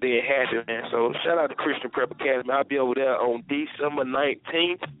being happy, man. So shout out to Christian Prep Academy. I'll be over there on December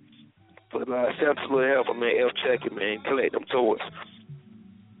 19th for Santa's little helper, man, Elf checking, man, collect them toys.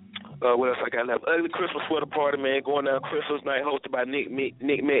 What else I got left? Ugly Christmas Sweater Party, man, going down Christmas night, hosted by Nick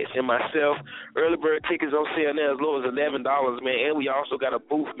Metz and myself. Early bird tickets on sale now as low as $11, man, and we also got a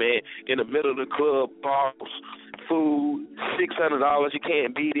booth, man, in the middle of the club, bottles, food, $600. You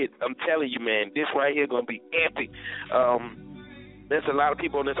can't beat it. I'm telling you, man, this right here going to be epic. There's a lot of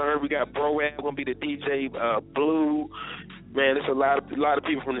people on this. I heard we got Broad going to be the DJ, Blue. Man, there's a lot of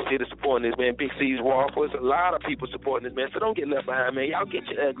people from the city supporting this, man. Big C's Waffle. There's a lot of people supporting this, man. So don't get left behind, man. Y'all get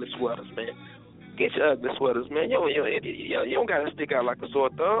your ugly sweaters, man. Get your ugly sweaters, man. You don't got to stick out like a sore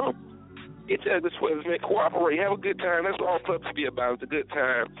thumb. Get your ugly sweaters, man. Cooperate. Have a good time. That's what all clubs be about. It's a good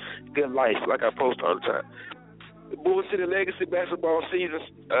time, good life, like I post all the time. The Bull City Legacy basketball season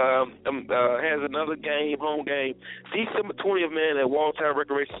has another game, home game, December 20th, man, at Walltown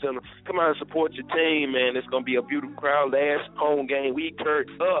Recreation Center. Come out and support your team, man. It's going to be a beautiful crowd. Last home game, we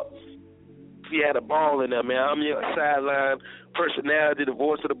turned up. We had a ball in there, man. I'm your sideline personality, the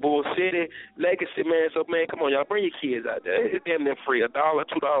voice of the Bull City Legacy, man. So, man, come on, y'all. Bring your kids out there. It's damn near free. $1, $2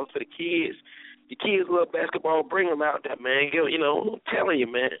 for the kids. The kids love basketball. Bring them out there, man. You know, I'm telling you,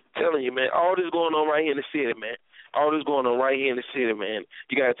 man. All this going on right here in the city, man. All this going on right here in the city, man.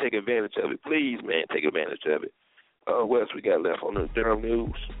 You got to take advantage of it. Please, man, take advantage of it. What else we got left on the Durham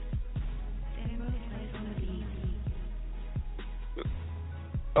News?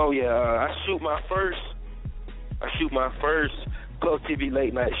 Oh, yeah, I shoot my first Pub TV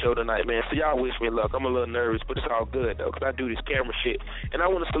late night show tonight, man. So y'all wish me luck. I'm a little nervous, but it's all good, though, because I do this camera shit. And I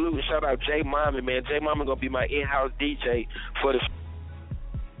want to salute and shout out Jay Mommy, man. Jay Mommy going to be my in-house DJ for the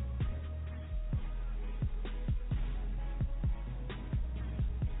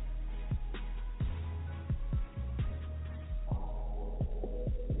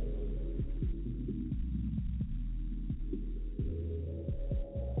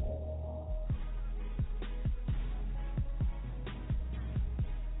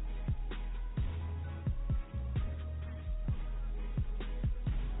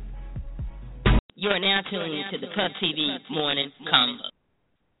You're now tuning to the Pub TV Morning Convo.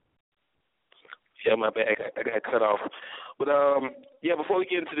 Yeah, my bad. I got cut off. But yeah, before we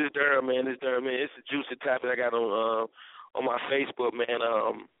get into this Durham, man, it's a juicy topic I got on my Facebook, man.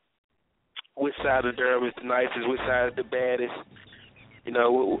 Which side of Durham is the nicest? Which side is the baddest? You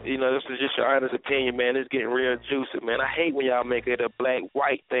know, this is just your honest opinion, man. It's getting real juicy, man. I hate when y'all make it a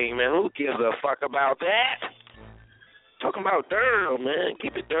black-white thing, man. Who gives a fuck about that? Talking about Durham, man.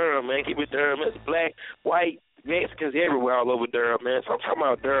 Keep it Durham, man. Keep it Durham. It's black, white, Mexicans everywhere all over Durham, man. So I'm talking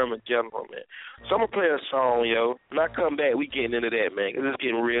about Durham in general, man. So I'm going to play a song, yo. When I come back, we getting into that, man, because it's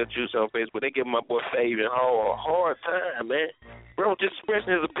getting real juicy on Facebook. They giving my boy Fabian Hall a hard time, man. Bro, just expressing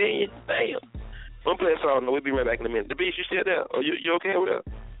his opinion. Damn. I'm going to play a song, though. We'll be right back in a minute. The Beast, you still there? Oh, you okay with that?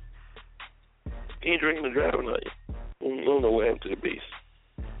 You ain't drinking and driving, are you? I don't know what happened to the Beast.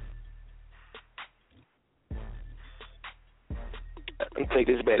 I'm take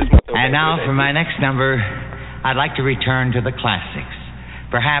this back. And now for my next number, I'd like to return to the classics.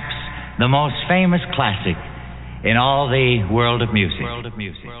 Perhaps the most famous classic in all the world of music.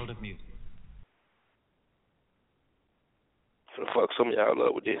 So fuck some of y'all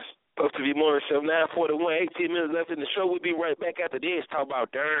up with this. Supposed to be Morning Show, 9:41, 18 minutes left in the show. We'll be right back after this. Talk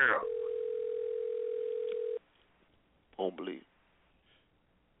about Durham. Won't believe.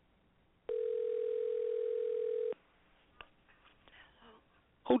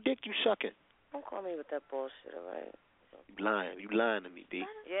 Who dick you sucking? Don't call me with that bullshit, all right? You lying to me, B.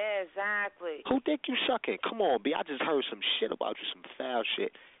 Yeah, exactly. Who dick you sucking? Come on, B. I just heard some shit about you, some foul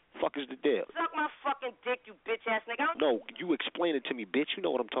shit. Fuck is the deal? Suck my fucking dick, you bitch-ass nigga. No, you explain it to me, bitch. You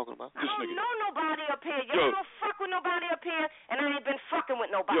know what I'm talking about. I don't know nobody up here. You don't fuck with nobody up here, and I ain't been fucking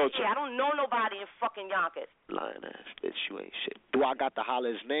with nobody here. I don't know nobody in fucking Yonkers. Lying ass, bitch. You ain't shit. Do I got to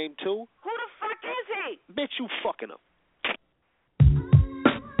holler his name, too? Who the fuck is he? Bitch, you fucking him.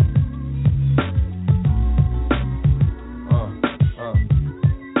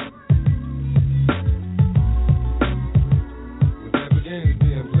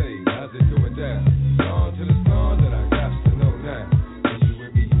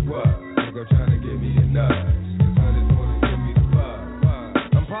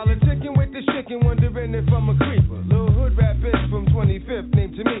 Wondering if I'm a creeper. Little hood rap bitch from 25th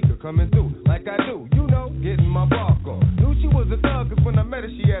named Tamika coming through like I do, you know, getting my bark on. Knew she was a thug cause when I met her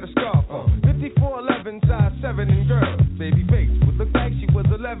she had a scarf on. 54'11", size 7 and girl. Baby face would look like she was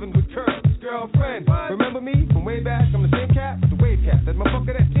 11 with curls. Girlfriend, remember me from way back? I'm the same cat, the wave cat. That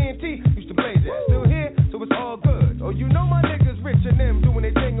motherfucker that TNT used to blaze at. Still here, so it's all good. Oh, you know my niggas rich and them doing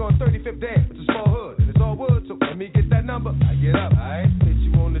their thing on 35th Dam. It's a small hood and it's all wood, so let me get that number. I get up, alright? Hit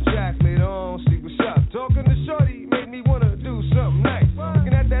you on the jack later on, see what's up. Talking to shorty made me wanna do something nice.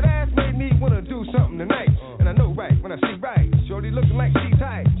 Looking at that ass made me wanna do something tonight. And I know right when I see right. Shorty looking like she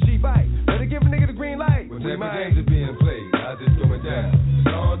tight, she bite. Better give a nigga the green light. When every games are being played, I just throw it down. It's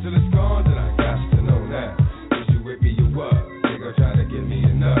on till it's gone, then I got to know now. Is you with me, you what? Nigga trying to get me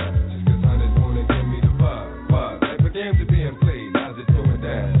enough. Just cause hunters wanna give me the bug. Like the games are being played, I just throw it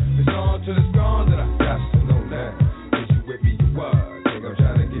down. It's on till it's gone, then I got to know now. Is you with me, you what? Nigga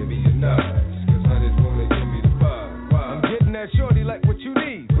trying to give me enough. Shorty like what you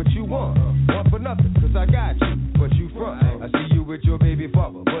need, what you want for nothing, cause I got you, but you front. I see you with your baby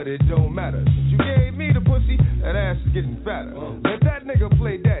father, but it don't matter. Since you gave me the pussy, that ass is getting fatter. Let that nigga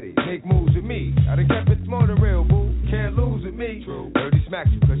play daddy, make moves with me. I done kept it more than real, boo, can't lose with me. Dirty smacked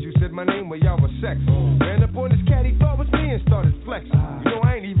you, cause you said my name when y'all was sexy. Ran up on this cat, he thought was me and started flexing. You know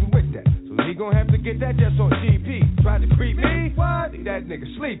I ain't even with that, so he gon' have to get that just on GP. Tried to creep me, what? That nigga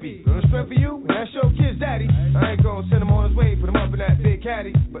sleepy. Gonna strength for you, and that's your kid's daddy. I ain't gonna send him on his way, put him up in that big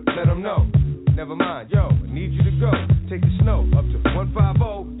caddy, but let him know. Never mind, yo, I need you to go. Take the snow up to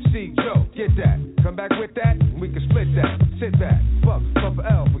 150, see Joe, get that. Come back with that, and we can split that. Sit back, fuck for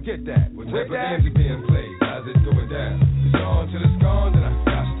L, forget that. Whenever games are being played, how's it going down? It's on till it's gone, then I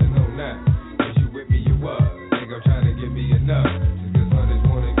got to know now. Is you with me, you what? Nigga trying to give me enough. Just cause hunters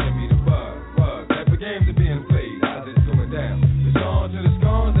wanna give me the bug. Type of games are being played, how's it going down? It's on till it's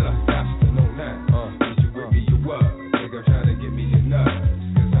gone, then I got to know now. Is you with me, you what? Nigga trying to give me enough.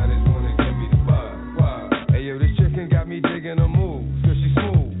 Just cause hunters wanna give me the bug. Hey yo, this chicken got me digging her moves. Cause she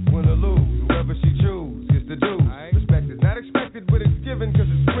smooth, win or lose, whoever she choose gets the dues. Respect is not expected, but it's given cause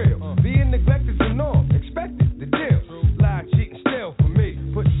it's real. Being neglected is the norm, expected, the deal. Lie, cheat, and steal from me.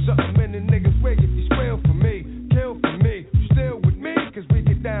 Put something in the nigga's wig if you squeal for me. Kill for me, you still with me, cause we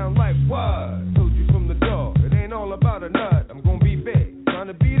get down like what? Told you from the door, it ain't all about a nut. I'm gonna be big, trying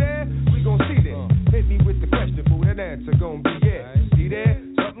to be there, we gon' see there. Hit me with the question, boo, that answer gon' be yeah. See there,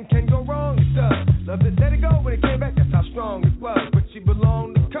 something can go wrong, it does. Loved it, let it go, when it came back, that's how strong it was. But she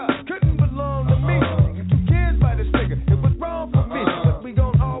belonged to Cuz, couldn't belong to me. Got 2 kids by this nigga, it was wrong for me. But we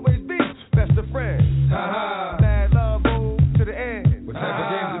gon' always be best of friends.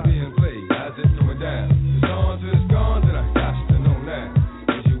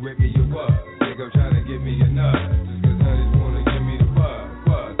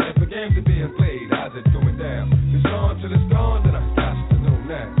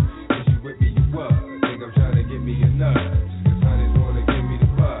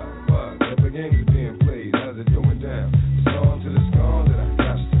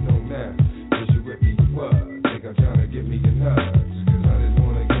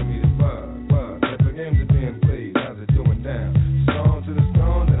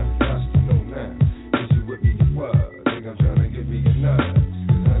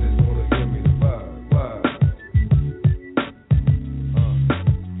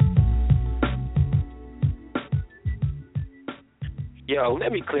 Yo,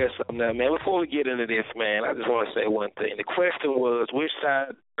 let me clear something up, man. Before we get into this, man, I just want to say one thing. The question was, which side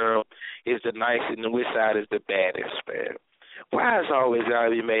of the girl is the nicest and which side is the baddest, man? Why is always got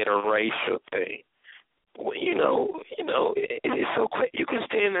to be made a racial thing? Well, it's so quick. You can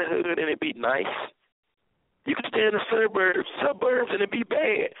stay in the hood and it be nice. You can stay in the suburbs and it be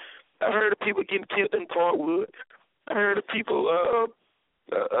bad. I heard of people getting killed in Parkwood. I heard of people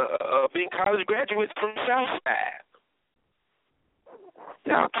being college graduates from the South Side.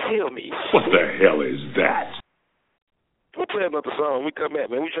 Y'all kill me. What the hell is that? We'll play another song. We come back,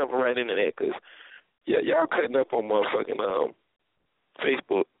 man. We jumping right into that because y'all cutting up on motherfucking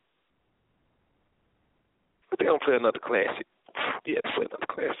Facebook. I think I'm gonna play another classic. Yeah, let's play another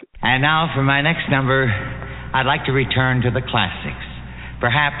classic. And now for my next number, I'd like to return to the classics.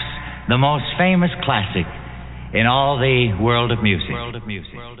 Perhaps the most famous classic in all the world of music.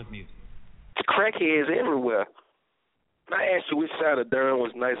 The crackheads everywhere. I asked you which side of Durham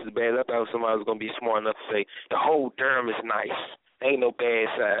was nice as bad. I thought somebody was going to be smart enough to say the whole Durham is nice. Ain't no bad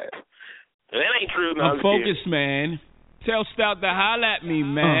side. And that ain't true. No, I'm focused, man. Tell Stout to holler at me,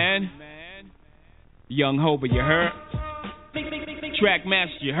 man. Young Hova, you heard?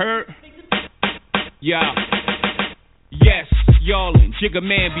 Trackmaster, you heard? Yeah. Yes, y'allin', Jigga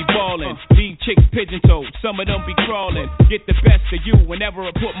man be ballin', leave chicks pigeon-toed, some of them be crawlin', get the best of you whenever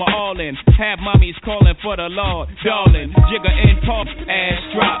I put my all in, have mommies callin' for the Lord, darling, Jigga in pump, ass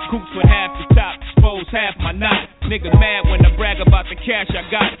drop, coops with half the top, expose half my knot, niggas mad when I brag about the cash I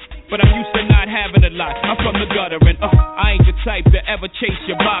got, but I'm used to not having a lot, I'm from the gutter and I ain't the type to ever chase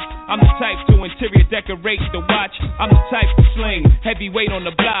your box, I'm the type to interior decorate the watch, I'm the type to sling, heavyweight on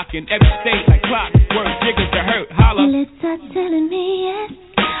the block in every state like clock, word Jiggas to hurt, holla. Stop telling me yes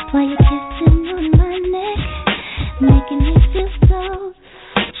while you're kissing on my neck, making me feel so.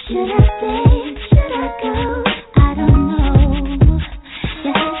 Should I stay? Should I go? I don't know.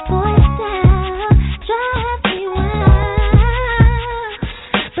 Your hot boy style drives me wild,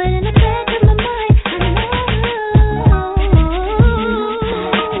 but in the back of my mind, I know.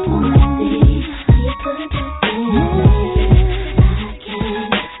 I wanna see how you put that thing on me. I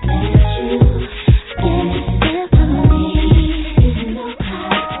can't let you get it from me.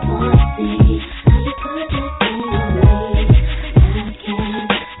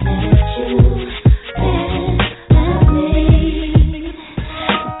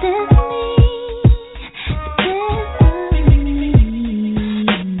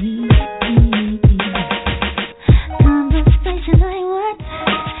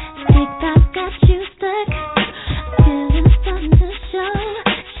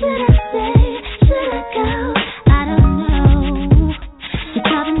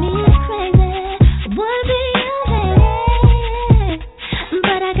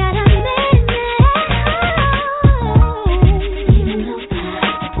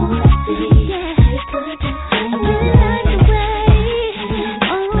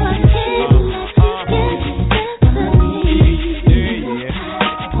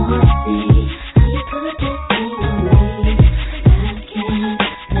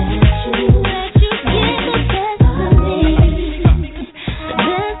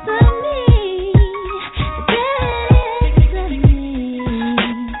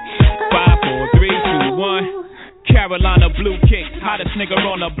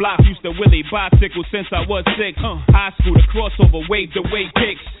 Bicycle since I was 6. High school, the crossover, wave to wave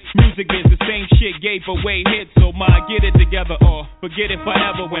picks. Music is the same shit, gave away hits. So my get it together or forget it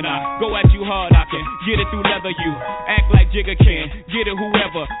forever. When I go at you hard, I can get it through leather. You act like Jigga can, get it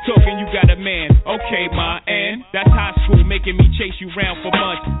whoever. Talking you got a man, okay, ma, and that's high school, making me chase you round for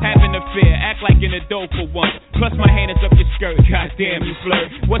months. Having a fear, act like an adult for once. Plus my hand is up your skirt, goddamn you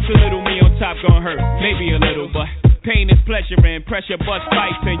flirt. What's a little me on top gonna hurt? Maybe a little, but pain is pleasure and pressure bust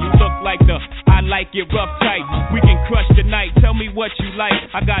pipes. And you look like the I like it rough type. We can crush tonight, tell me what you like.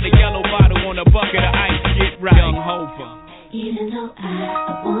 I got a yellow bottle on a bucket of ice, get right. Young Hova. Even though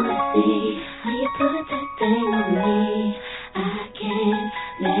I wanna see how you put that thing on me, I can't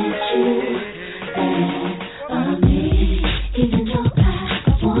let you get on me. Even though I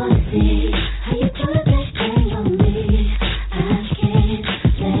wanna see how you put that thing on me, I can't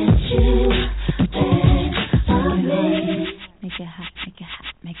let you get on me. Make it hot, make it hot,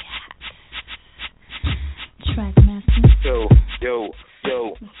 make it hot. Trackmaster. Yo, yo,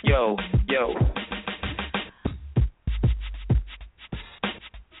 yo, yo, yo.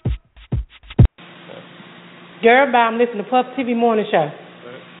 Girl, I'm listening to Puff TV Morning Show.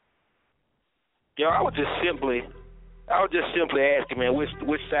 Yo, I was just simply asking, man,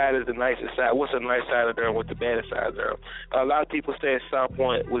 which side is the nicest side? What's the nice side of Durham? What's the baddest side of Durham? A lot of people say South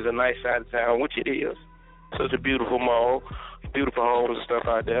Point was a nice side of town, which it is. such a beautiful mall, beautiful homes and stuff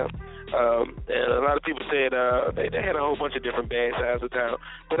out there. And a lot of people said they had a whole bunch of different bad sides of town.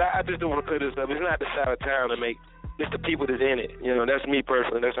 But I just don't want to clear this up. It's not the side of town that make, it's the people that's in it. You know, that's me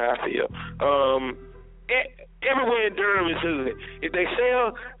personally. That's how I feel. Everywhere in Durham is hood. If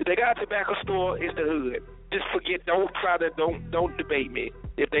they got a tobacco store, it's the hood. Just forget. Don't debate me.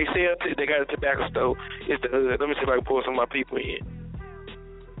 If they got a tobacco store, it's the hood. Let me see if I can pull some of my people in.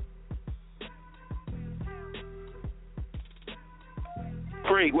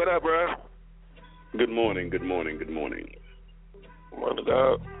 Freak, what up, bro? Good morning. Morning,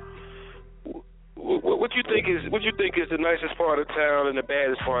 dog. What you think is the nicest part of town and the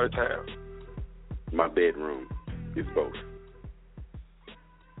baddest part of town? My bedroom is both.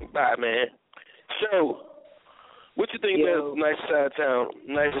 Bye, man. So, what you think is the nicest side of town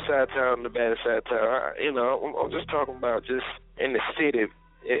and the baddest side of town? I'm just talking about just in the city,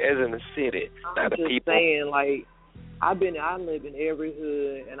 as in the city, not the people. I'm just saying, like, I live in every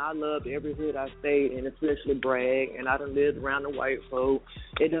hood, and I love every hood I stayed in, especially Bragg, and I done lived around the white folk.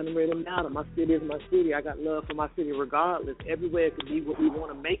 It doesn't really matter. My city is my city. I got love for my city regardless. Everywhere it could be what we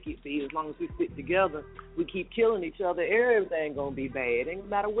want to make it be. As long as we stick together, we keep killing each other, everything going to be bad. It ain't no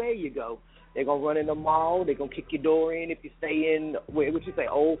matter where you go. They're going to run in the mall. They're going to kick your door in if you stay in,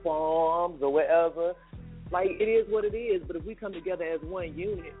 Old Farms or wherever. Like, it is what it is, but if we come together as one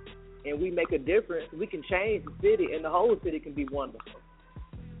unit, and we make a difference, we can change the city, and the whole city can be wonderful.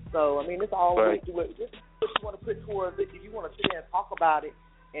 So, I mean, it's always what you want to put towards it. If you want to sit there and talk about it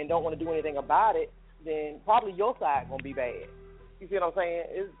and don't want to do anything about it, then probably your side going to be bad. You see what I'm saying?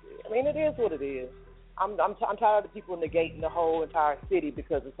 It is what it is. I'm tired of people negating the whole entire city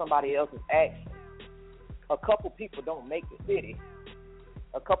because of somebody else's action. A couple people don't make the city.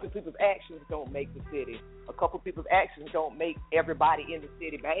 A couple people's actions don't make the city. A couple people's actions don't make everybody in the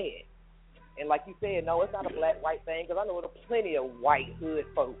city bad. And like you said, no, it's not a black-white thing, because I know there's plenty of white hood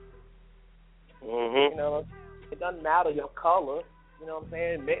folks. Mm-hmm. You know, it doesn't matter your color. You know what I'm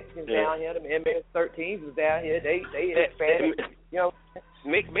saying? Mexicans down here, the MS-13s was down here. They Hispanic. You know,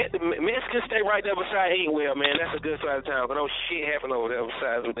 Mexicans stay right there beside anywhere, man. That's a good side of town. But no shit happen over there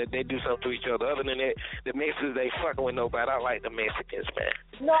besides that they do something to each other. Other than that, the Mexicans, they fucking with nobody. I like the Mexicans, man.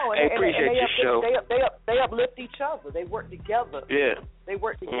 No, I appreciate your show. They uplift each other. They work together. Yeah. They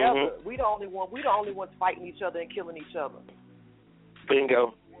work together. Mm-hmm. We the only ones fighting each other and killing each other.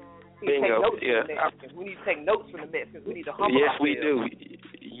 Bingo. We need to take notes from the Mexicans. We need to humble Yes, ourselves. we do.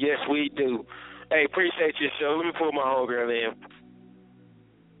 Yes, we do. Hey, appreciate your show. Let me pull my homegirl in.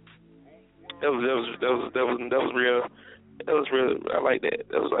 That was real. That was real. I like that.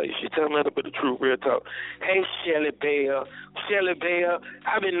 That was like, she telling nothing but the truth, real talk. Hey, Shelly Bell.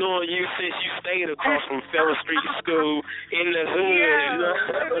 I've been knowing you since you stayed across from Fellow Street School in the hood.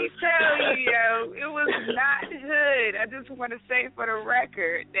 Let me tell you, it was not hood. I just want to say for the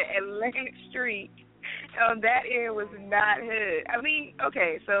record that Atlantic Street, that area was not hood. I mean,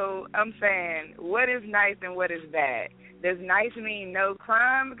 okay, so I'm saying, what is nice and what is bad? Does nice mean no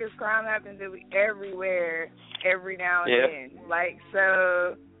crime? Because crime happens everywhere, every now and then. Like,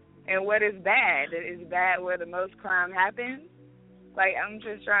 so, and what is bad? Is bad where the most crime happens? Like, I'm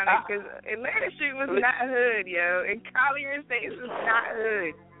just trying to, because Atlantic Street was not hood, yo. And Collier Estates was not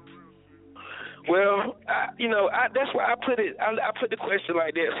hood. Well, that's why I put it. I put the question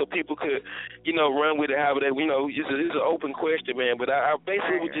like that so people could, run with it. However, it's an open question, man. But I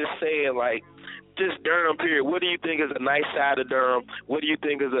basically was just saying, like, just Durham, period. What do you think is a nice side of Durham? What do you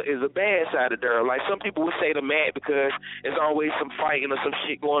think is a bad side of Durham? Like, some people would say the Mac because there's always some fighting or some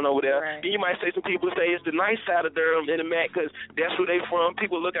shit going over there. Right. Then you might say some people say it's the nice side of Durham and the Mac because that's where they from.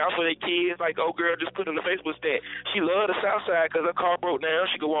 People look out for their kids. Like, oh, girl, just put in the Facebook stat. She loved the South Side because her car broke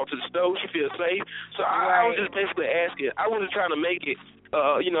down. She could walk to the stove. She feels safe. So I was just basically asking. I wasn't trying to make it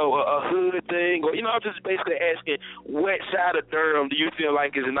a hood thing, or I'm just basically asking, what side of Durham do you feel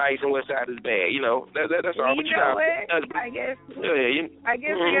like is nice and what side is bad? That's all. You know what? I guess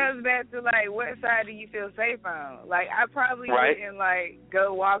it goes back to, like, what side do you feel safe on? Like, I probably wouldn't, like,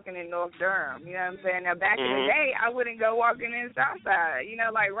 go walking in North Durham. You know what I'm saying? Now, back in the day, I wouldn't go walking in South Side.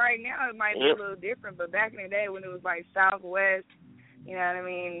 Like, right now it might be a little different, but back in the day when it was, like, Southwest, you know what I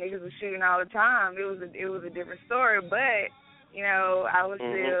mean? Niggas was shooting all the time. It was a different story, but I was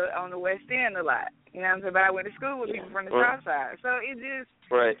still on the West End a lot. You know what I'm saying? But I went to school with people from the South Side. So it just,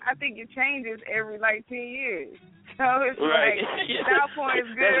 I think it changes every, 10 years. So it's like, South Point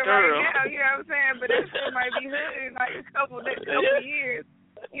is good right now, you know what I'm saying? But that shit might be hood in, a couple years.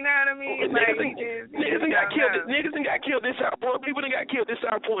 You know what I what I mean? Like, niggas done got killed. Niggas done got killed this South Point. People done got killed this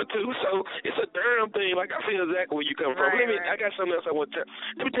South Point too. So it's a Durham thing. Like I feel exactly where you come from. Right, I got something else I want to tell.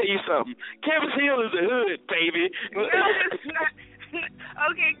 Let me tell you something. Campus Hill is the hood, baby. No, it's not.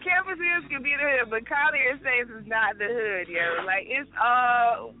 Okay, Campus Hills can be the hood, but Collier Estates is not the hood, yo. Like, it's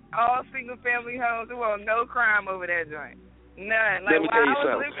all single family homes. There was no crime over that joint. None. Like, while I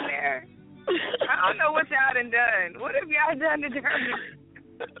was living there, I don't know what y'all done. What have y'all done to Durham?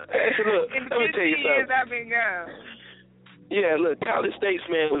 Look, in let me tell you 50 years something. I've been gone. Yeah, look, College Estates,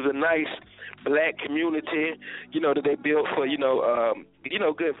 man, was a nice black community, you know, that they built for,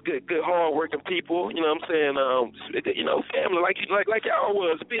 good hard working people, you know what I'm saying? Family like y'all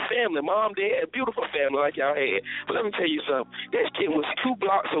was, a big family, mom, dad, beautiful family like y'all had. But let me tell you something, that shit was 2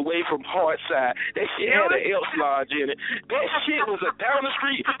 blocks away from Hardside. That shit had an Elks Lodge in it. That shit was down the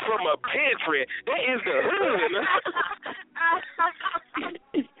street from a pantry. That is the hood.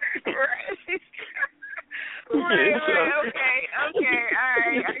 Right, okay, all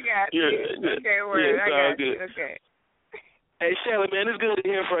right, I got you. Okay, word, I got you, okay. Hey, Shelly, man, it's good to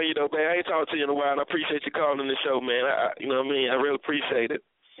hear from you, though, man. I ain't talked to you in a while, and I appreciate you calling the show, man. You know what I mean? I really appreciate it.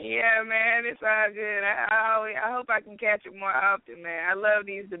 Yeah, man, it's all good. I hope I can catch it more often, man. I love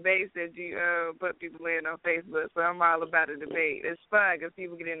these debates that you put people in on Facebook, so I'm all about a debate. It's fun because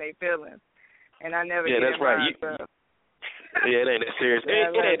people get in their feelings, and I never get in mine, so. Yeah, it ain't that serious. It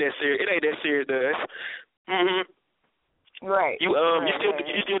ain't that serious. It ain't that serious, though. Mhm. Right. You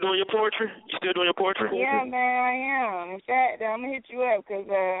still doing your poetry? You still doing your poetry? Yeah, man, I am. In fact, I'm gonna hit you up because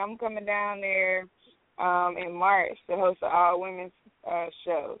I'm coming down there in March to host an all women's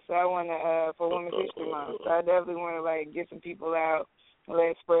show. So I want to for Women's History Month. So I definitely want to get some people out and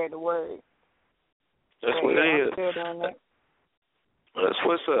let's spread the word. That's what it is. I'm still doing that. That's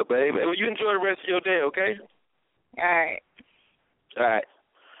what's up, baby. Well, you enjoy the rest of your day, okay? All right. All right.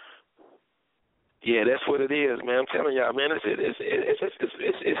 Yeah, that's what it is, man. I'm telling y'all, man.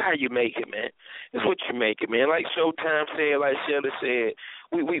 It's how you make it, man. It's what you make it, man. Like Showtime said, like Shelly said,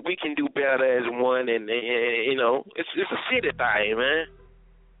 we can do better as one, and you know, it's a city thing, man.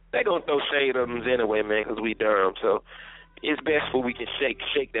 They gonna throw shade on us anyway, man, because we Durham. So it's best for we can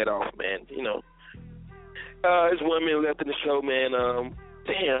shake that off, man. You know. There's 1 minute left in the show, man.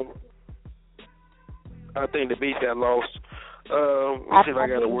 Damn. I think the beat got lost. Let's see if I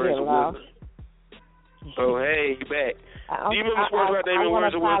got a word of wisdom. Oh, hey, you back. Do you remember sports about Damien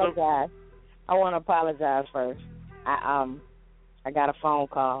words of wisdom? I want to apologize first. I got a phone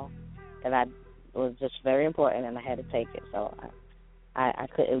call and it was just very important, and I had to take it. So I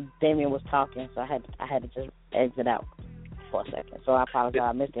couldn't. Damien was talking, so I had to just exit out for a second. So I apologize.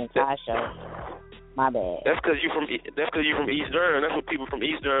 I missed the entire show. My bad. That's because you from East Durham. That's what people from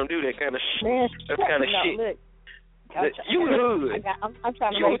East Durham do. That kind of shit. That kind of shit. Look. You hood. I'm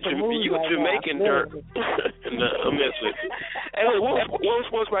trying to make some moves You right Jamaican now. dirt. No, I'm messing. Hey, what was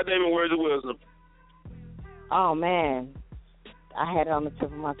sports about Damien words of wisdom? Oh man, I had it on the tip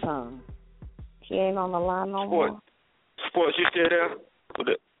of my tongue. He ain't on the line no more. Sports, you still there?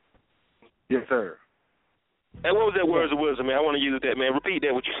 Yes, sir. Hey, what was that words of wisdom, man? I want to use that, man. Repeat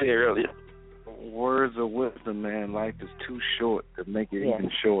that what you said earlier. Words of wisdom, man. Life is too short to make it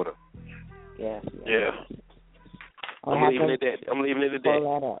even shorter. Yes. Yeah. I'm leaving it at that. I'm leaving it at that.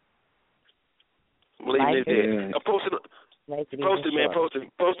 Post it, man. Post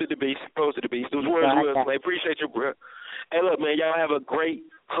it, the beast. Post it, the beast. Those words of wisdom. I appreciate you, bro. Hey, look, man. Y'all have a great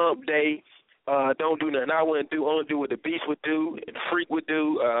hump day. Don't do nothing I wouldn't do. Only do what the beast would do and the freak would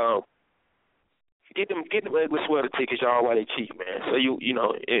do. Get them ugly sweater tickets, y'all, while they cheap, man. So you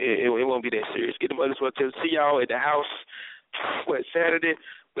know it won't be that serious. Get them ugly sweater tickets. See y'all at the house. Saturday?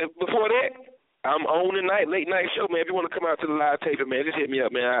 But before that, I'm on tonight, late night show, man. If you want to come out to the live taping, man, just hit me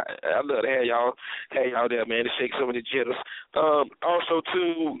up, man. I love to have y'all there, man, to shake some of the jitters. Also,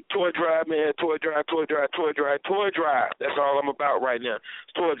 too, Toy Drive, man. Toy Drive. That's all I'm about right now.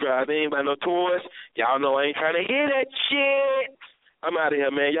 It's Toy Drive. Ain't about no toys. Y'all know I ain't trying to hear that shit. I'm out of here,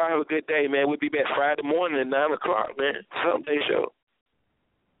 man. Y'all have a good day, man. We'll be back Friday morning at 9 o'clock, man. Someday show.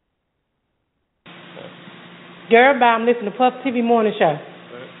 Girl, I'm listening to Puff TV Morning Show.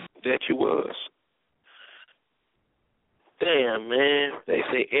 That you was. Damn, man. They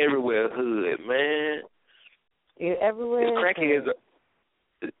say everywhere hood, man. Everywhere. It's crackheads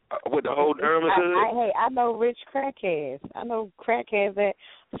with the whole Durham is hood. I know rich crackheads. I know crackheads that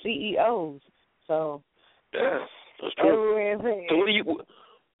CEOs. So yeah, that's true. Everywhere is hood. So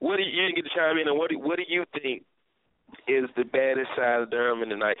what do you didn't get to chime in? And what do you think is the baddest side of Durham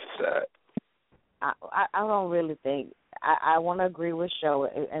and the nicest side? I don't really think. I want to agree with Show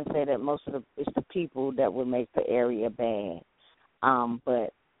and say that most of it's the people that would make the area bad.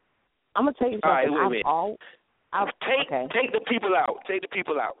 But I'm gonna tell you something. All right, wait a minute. Take the people out. Take the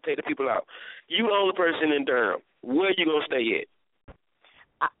people out. You the only person in Durham. Where you gonna stay at?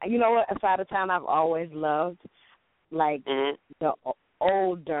 You know what? A side of town I've always loved, like the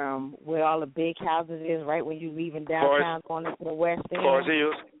old Durham, where all the big houses is, right when you leaving downtown going into the west end. Forest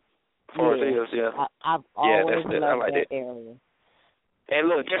Hills. Yeah. I've always that's loved like that that area. And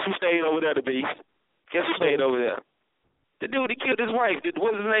look, guess who stayed over there, the beast? Guess who stayed over there? The dude that killed his wife.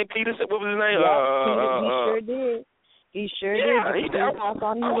 What was his name? Peterson? What was his name? He sure did. He sure did. He house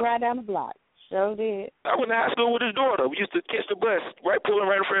on him right down the block. Sure did. I went to high school with his daughter. We used to catch the bus, pulling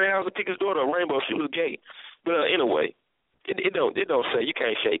right in front of the house and pick his daughter up. Rainbow, she was gay. But anyway, it don't say, you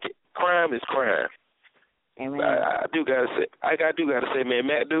can't shake it. Crime is crime. Amen. I do gotta say, man,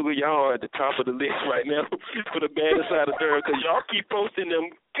 Matt Dugal, y'all are at the top of the list right now for the bad side of Durham, because y'all keep posting them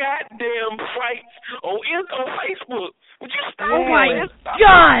goddamn fights on Facebook. Would you stop? Oh my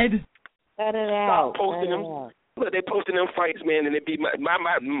God! Cut it out. Stop posting them. Look, they posting them fights, man, and it be my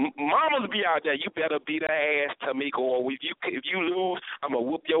mamas be out there. You better beat her ass, Tamiko, or if you lose, I'm gonna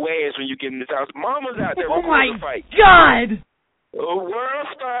whoop your ass when you get in this house. Mama's out there. Oh my fight. God! Oh, World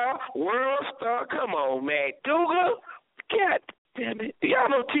Star, come on, Matt Dugal. God damn it. Y'all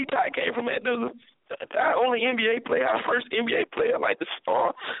know T-Tot came from Matt Dugal. Our only NBA player, our first NBA player, like the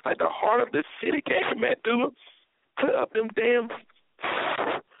star, like the heart of the city, came from Matt Dugal. Put up them damn...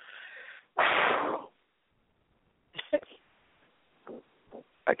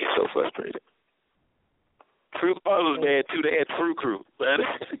 I get so frustrated. Fruit Ball was bad, too. They had Fruit Crew. Damn.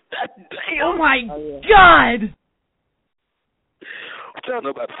 Oh, my God! I don't know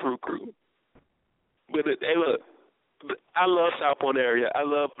about the Fruit Crew. But, hey, look, I love South Point area. I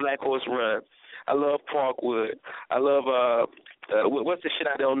love Black Horse Run. I love Parkwood. I love, what's the shit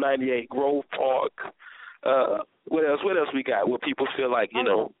out there on 98? Grove Park. What else we got where people feel like, you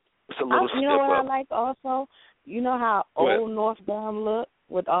know, it's a little step You know what up? I like also? You know how old North Durham look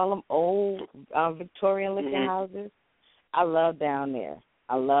with all them old Victorian-looking houses? I love down there.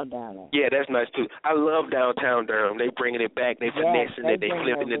 Yeah, that's nice, too. I love downtown Durham. They bringing it back. They finessing it. They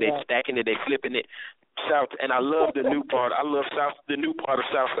flipping it. They stacking it. They flipping it. South, and I love the new part. I love the new part of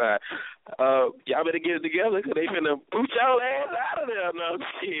Southside. Y'all better get it together because they finna boot y'all ass out of there. No,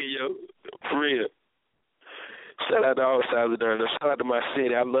 shit, yo. For real. Shout out to all sides of Durham. Shout out to my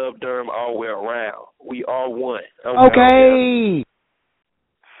city. I love Durham all the way around. We all one. Okay.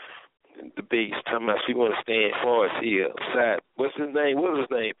 The beast talking about she want to stay in Forest Hill. What's his name?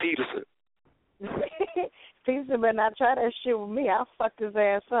 Peterson. Peterson better not try that shit with me. I'll fuck his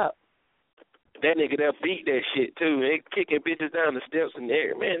ass up. That nigga there beat that shit too. They kicking bitches down the steps in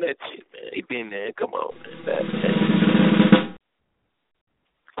there. Man, that shit, man. He been there. Come on, man.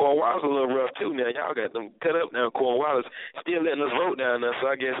 Cornwallis a little rough too now. Y'all got them cut up now. Cornwallis still letting us vote down there, so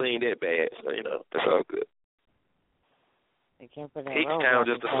I guess it ain't that bad. So, you know, that's all good. Hickstown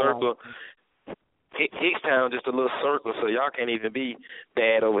just a circle. Hickstown just a little circle, so y'all can't even be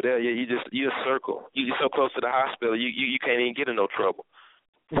bad over there. You a circle. You so close to the hospital, you can't even get in no trouble.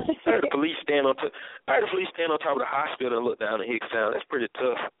 I heard the police stand on top of the hospital and look down at Hickstown. That's pretty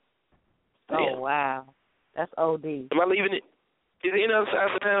tough. Oh wow, that's OD. Am I leaving it? Is there any other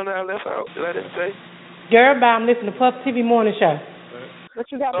sides of town that I left out that I didn't say? Girl, I'm listening to Puff TV Morning Show.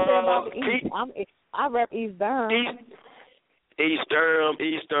 What you got to say about the East? I rep East Durham. East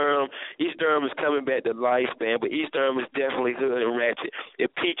Durham is coming back to life, man. But East Durham is definitely hood and ratchet. If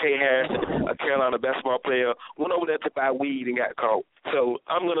P.K. Harrison, a Carolina basketball player, went over there to buy weed and got caught. So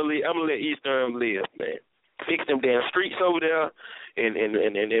I'm gonna let East Durham live, man. Fix them damn streets over there, and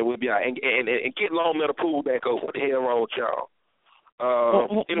we'll be all right. And get Long Meadow Pool back over. What the hell wrong with y'all?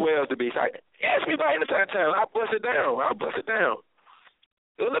 Anywhere else to be? Ask me about any town. I'll bust it down.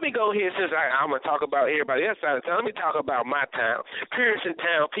 Let me go here since I'm going to talk about everybody else side of town. Let me talk about my town, Pearson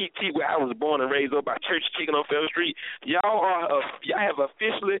Town, PT, where I was born and raised up by Church Chicken on Fell Street. Y'all have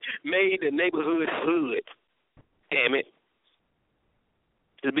officially made the neighborhood hood. Damn it.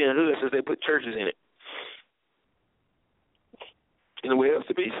 It's been hood since they put churches in it. Anywhere else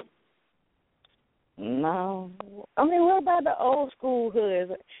to be? No. I mean, what about the old school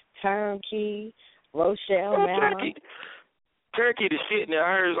hoods? Turnkey, Rochelle Manor. Turkey the shit now.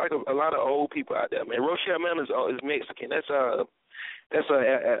 I heard like a lot of old people out there, man. Rochelle Manor is Mexican. That's a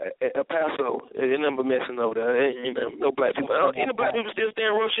El Paso. They never messing over there. Ain't no black people. Ain't no black people still stay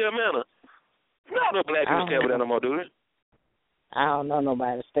in Rochelle Manor. No black people stay over there no more, do they? I don't know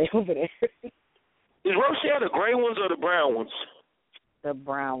nobody to stay over there. Is Rochelle the gray ones or the brown ones? The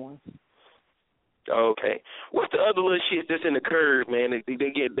brown ones. Okay. What's the other little shit that's in the curve, man? They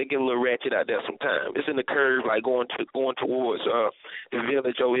get a little ratchet out there sometimes. It's in the curve, like going towards the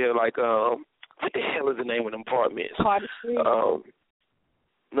village over here, like what the hell is the name of them apartments? Carter Street.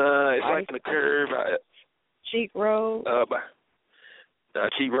 Nah, it's like in the curve. Cheek Road.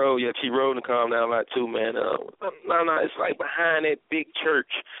 Cheek Road, yeah, Cheek Road and calm down a lot too, man. No, it's like behind that big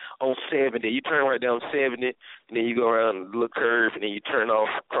church on 70. You turn right down 70, and then you go around the little curve, and then you turn off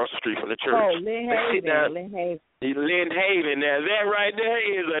across the street from the church. Oh, Lynn Haven. Lynn Haven. Now, that right there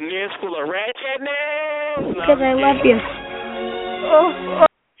is a nest full of ratchetness. Because I love you. Oh.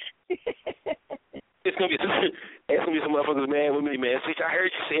 It's gonna be some motherfuckers mad with me, man. See, I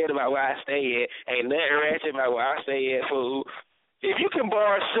heard you said about where I stay at. Ain't nothing ratchet about where I stay at, fool. If you can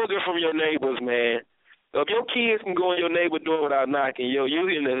borrow sugar from your neighbors, man, if your kids can go in your neighbor door without knocking, you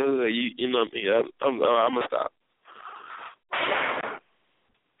in the hood, you know what I mean? I'm gonna stop.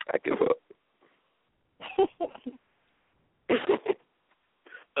 I give up.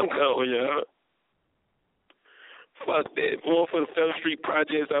 I'm going, y'all. Fuck that. If it weren't for the Federal Street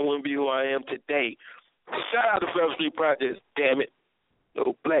Projects, I wouldn't be who I am today. Shout out to Federal Street Projects, damn it.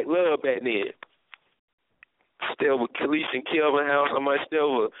 No black love back then. Stay over Khalees and Kelvin house. I might stay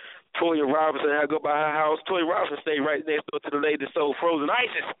over Toya Robinson. I go by her house. Toya Robinson stayed right next door to the lady that sold frozen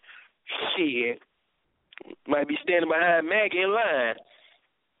ices. Shit. Might be standing behind Maggie in line.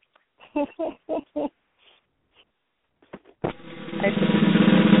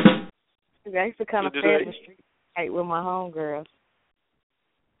 I used to come to Federal Street with my homegirls.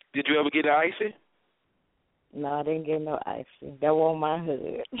 Did you ever get an icy? No, I didn't get no icy. That wasn't my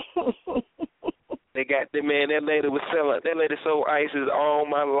hood. They got that lady was selling. That lady sold ices all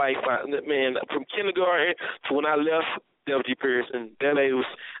my life. Man, from kindergarten to when I left W.G. Pearson,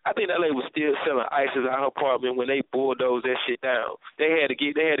 I think that lady was still selling ices at her apartment when they bulldozed that shit down. They had to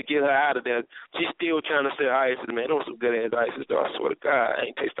get her out of there. She's still trying to sell ices, man. Those some good ass ices though. I swear to God, I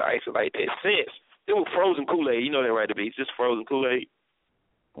ain't tasted ices like that since. It was frozen Kool-Aid. You know that right, to be. It's just frozen Kool-Aid.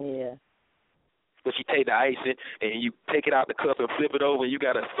 Yeah. But you take the icing and you take it out the cup and flip it over, and you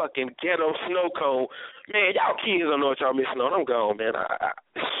got a fucking ghetto snow cone. Man, y'all kids don't know what y'all missing on. I'm gone, man.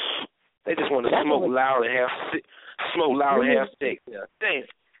 They just want to smoke loud and have sex. Yeah, damn.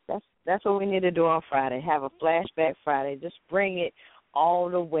 That's what we need to do on Friday. Have a flashback Friday. Just bring it all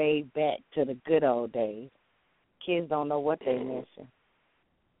the way back to the good old days. Kids don't know what they're missing.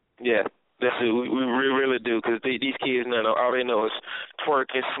 Yeah. That's it. We really do, because these kids now, all they know is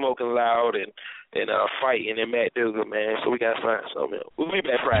twerking, smoking loud, and fighting and Matt Dugan, man. So we got to find something else. We'll be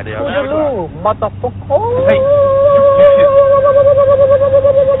back Friday. Hello, motherfucker. Hey.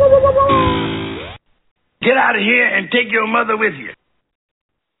 Get out of here and take your mother with you.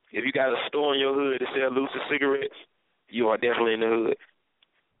 If you got a store in your hood that sells Lucid cigarettes, you are definitely in the hood.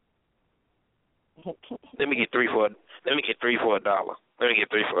 Let me get three for $1. Let me get $3 for $1. Let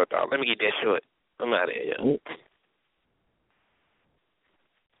me get that short. I'm out of here, yo.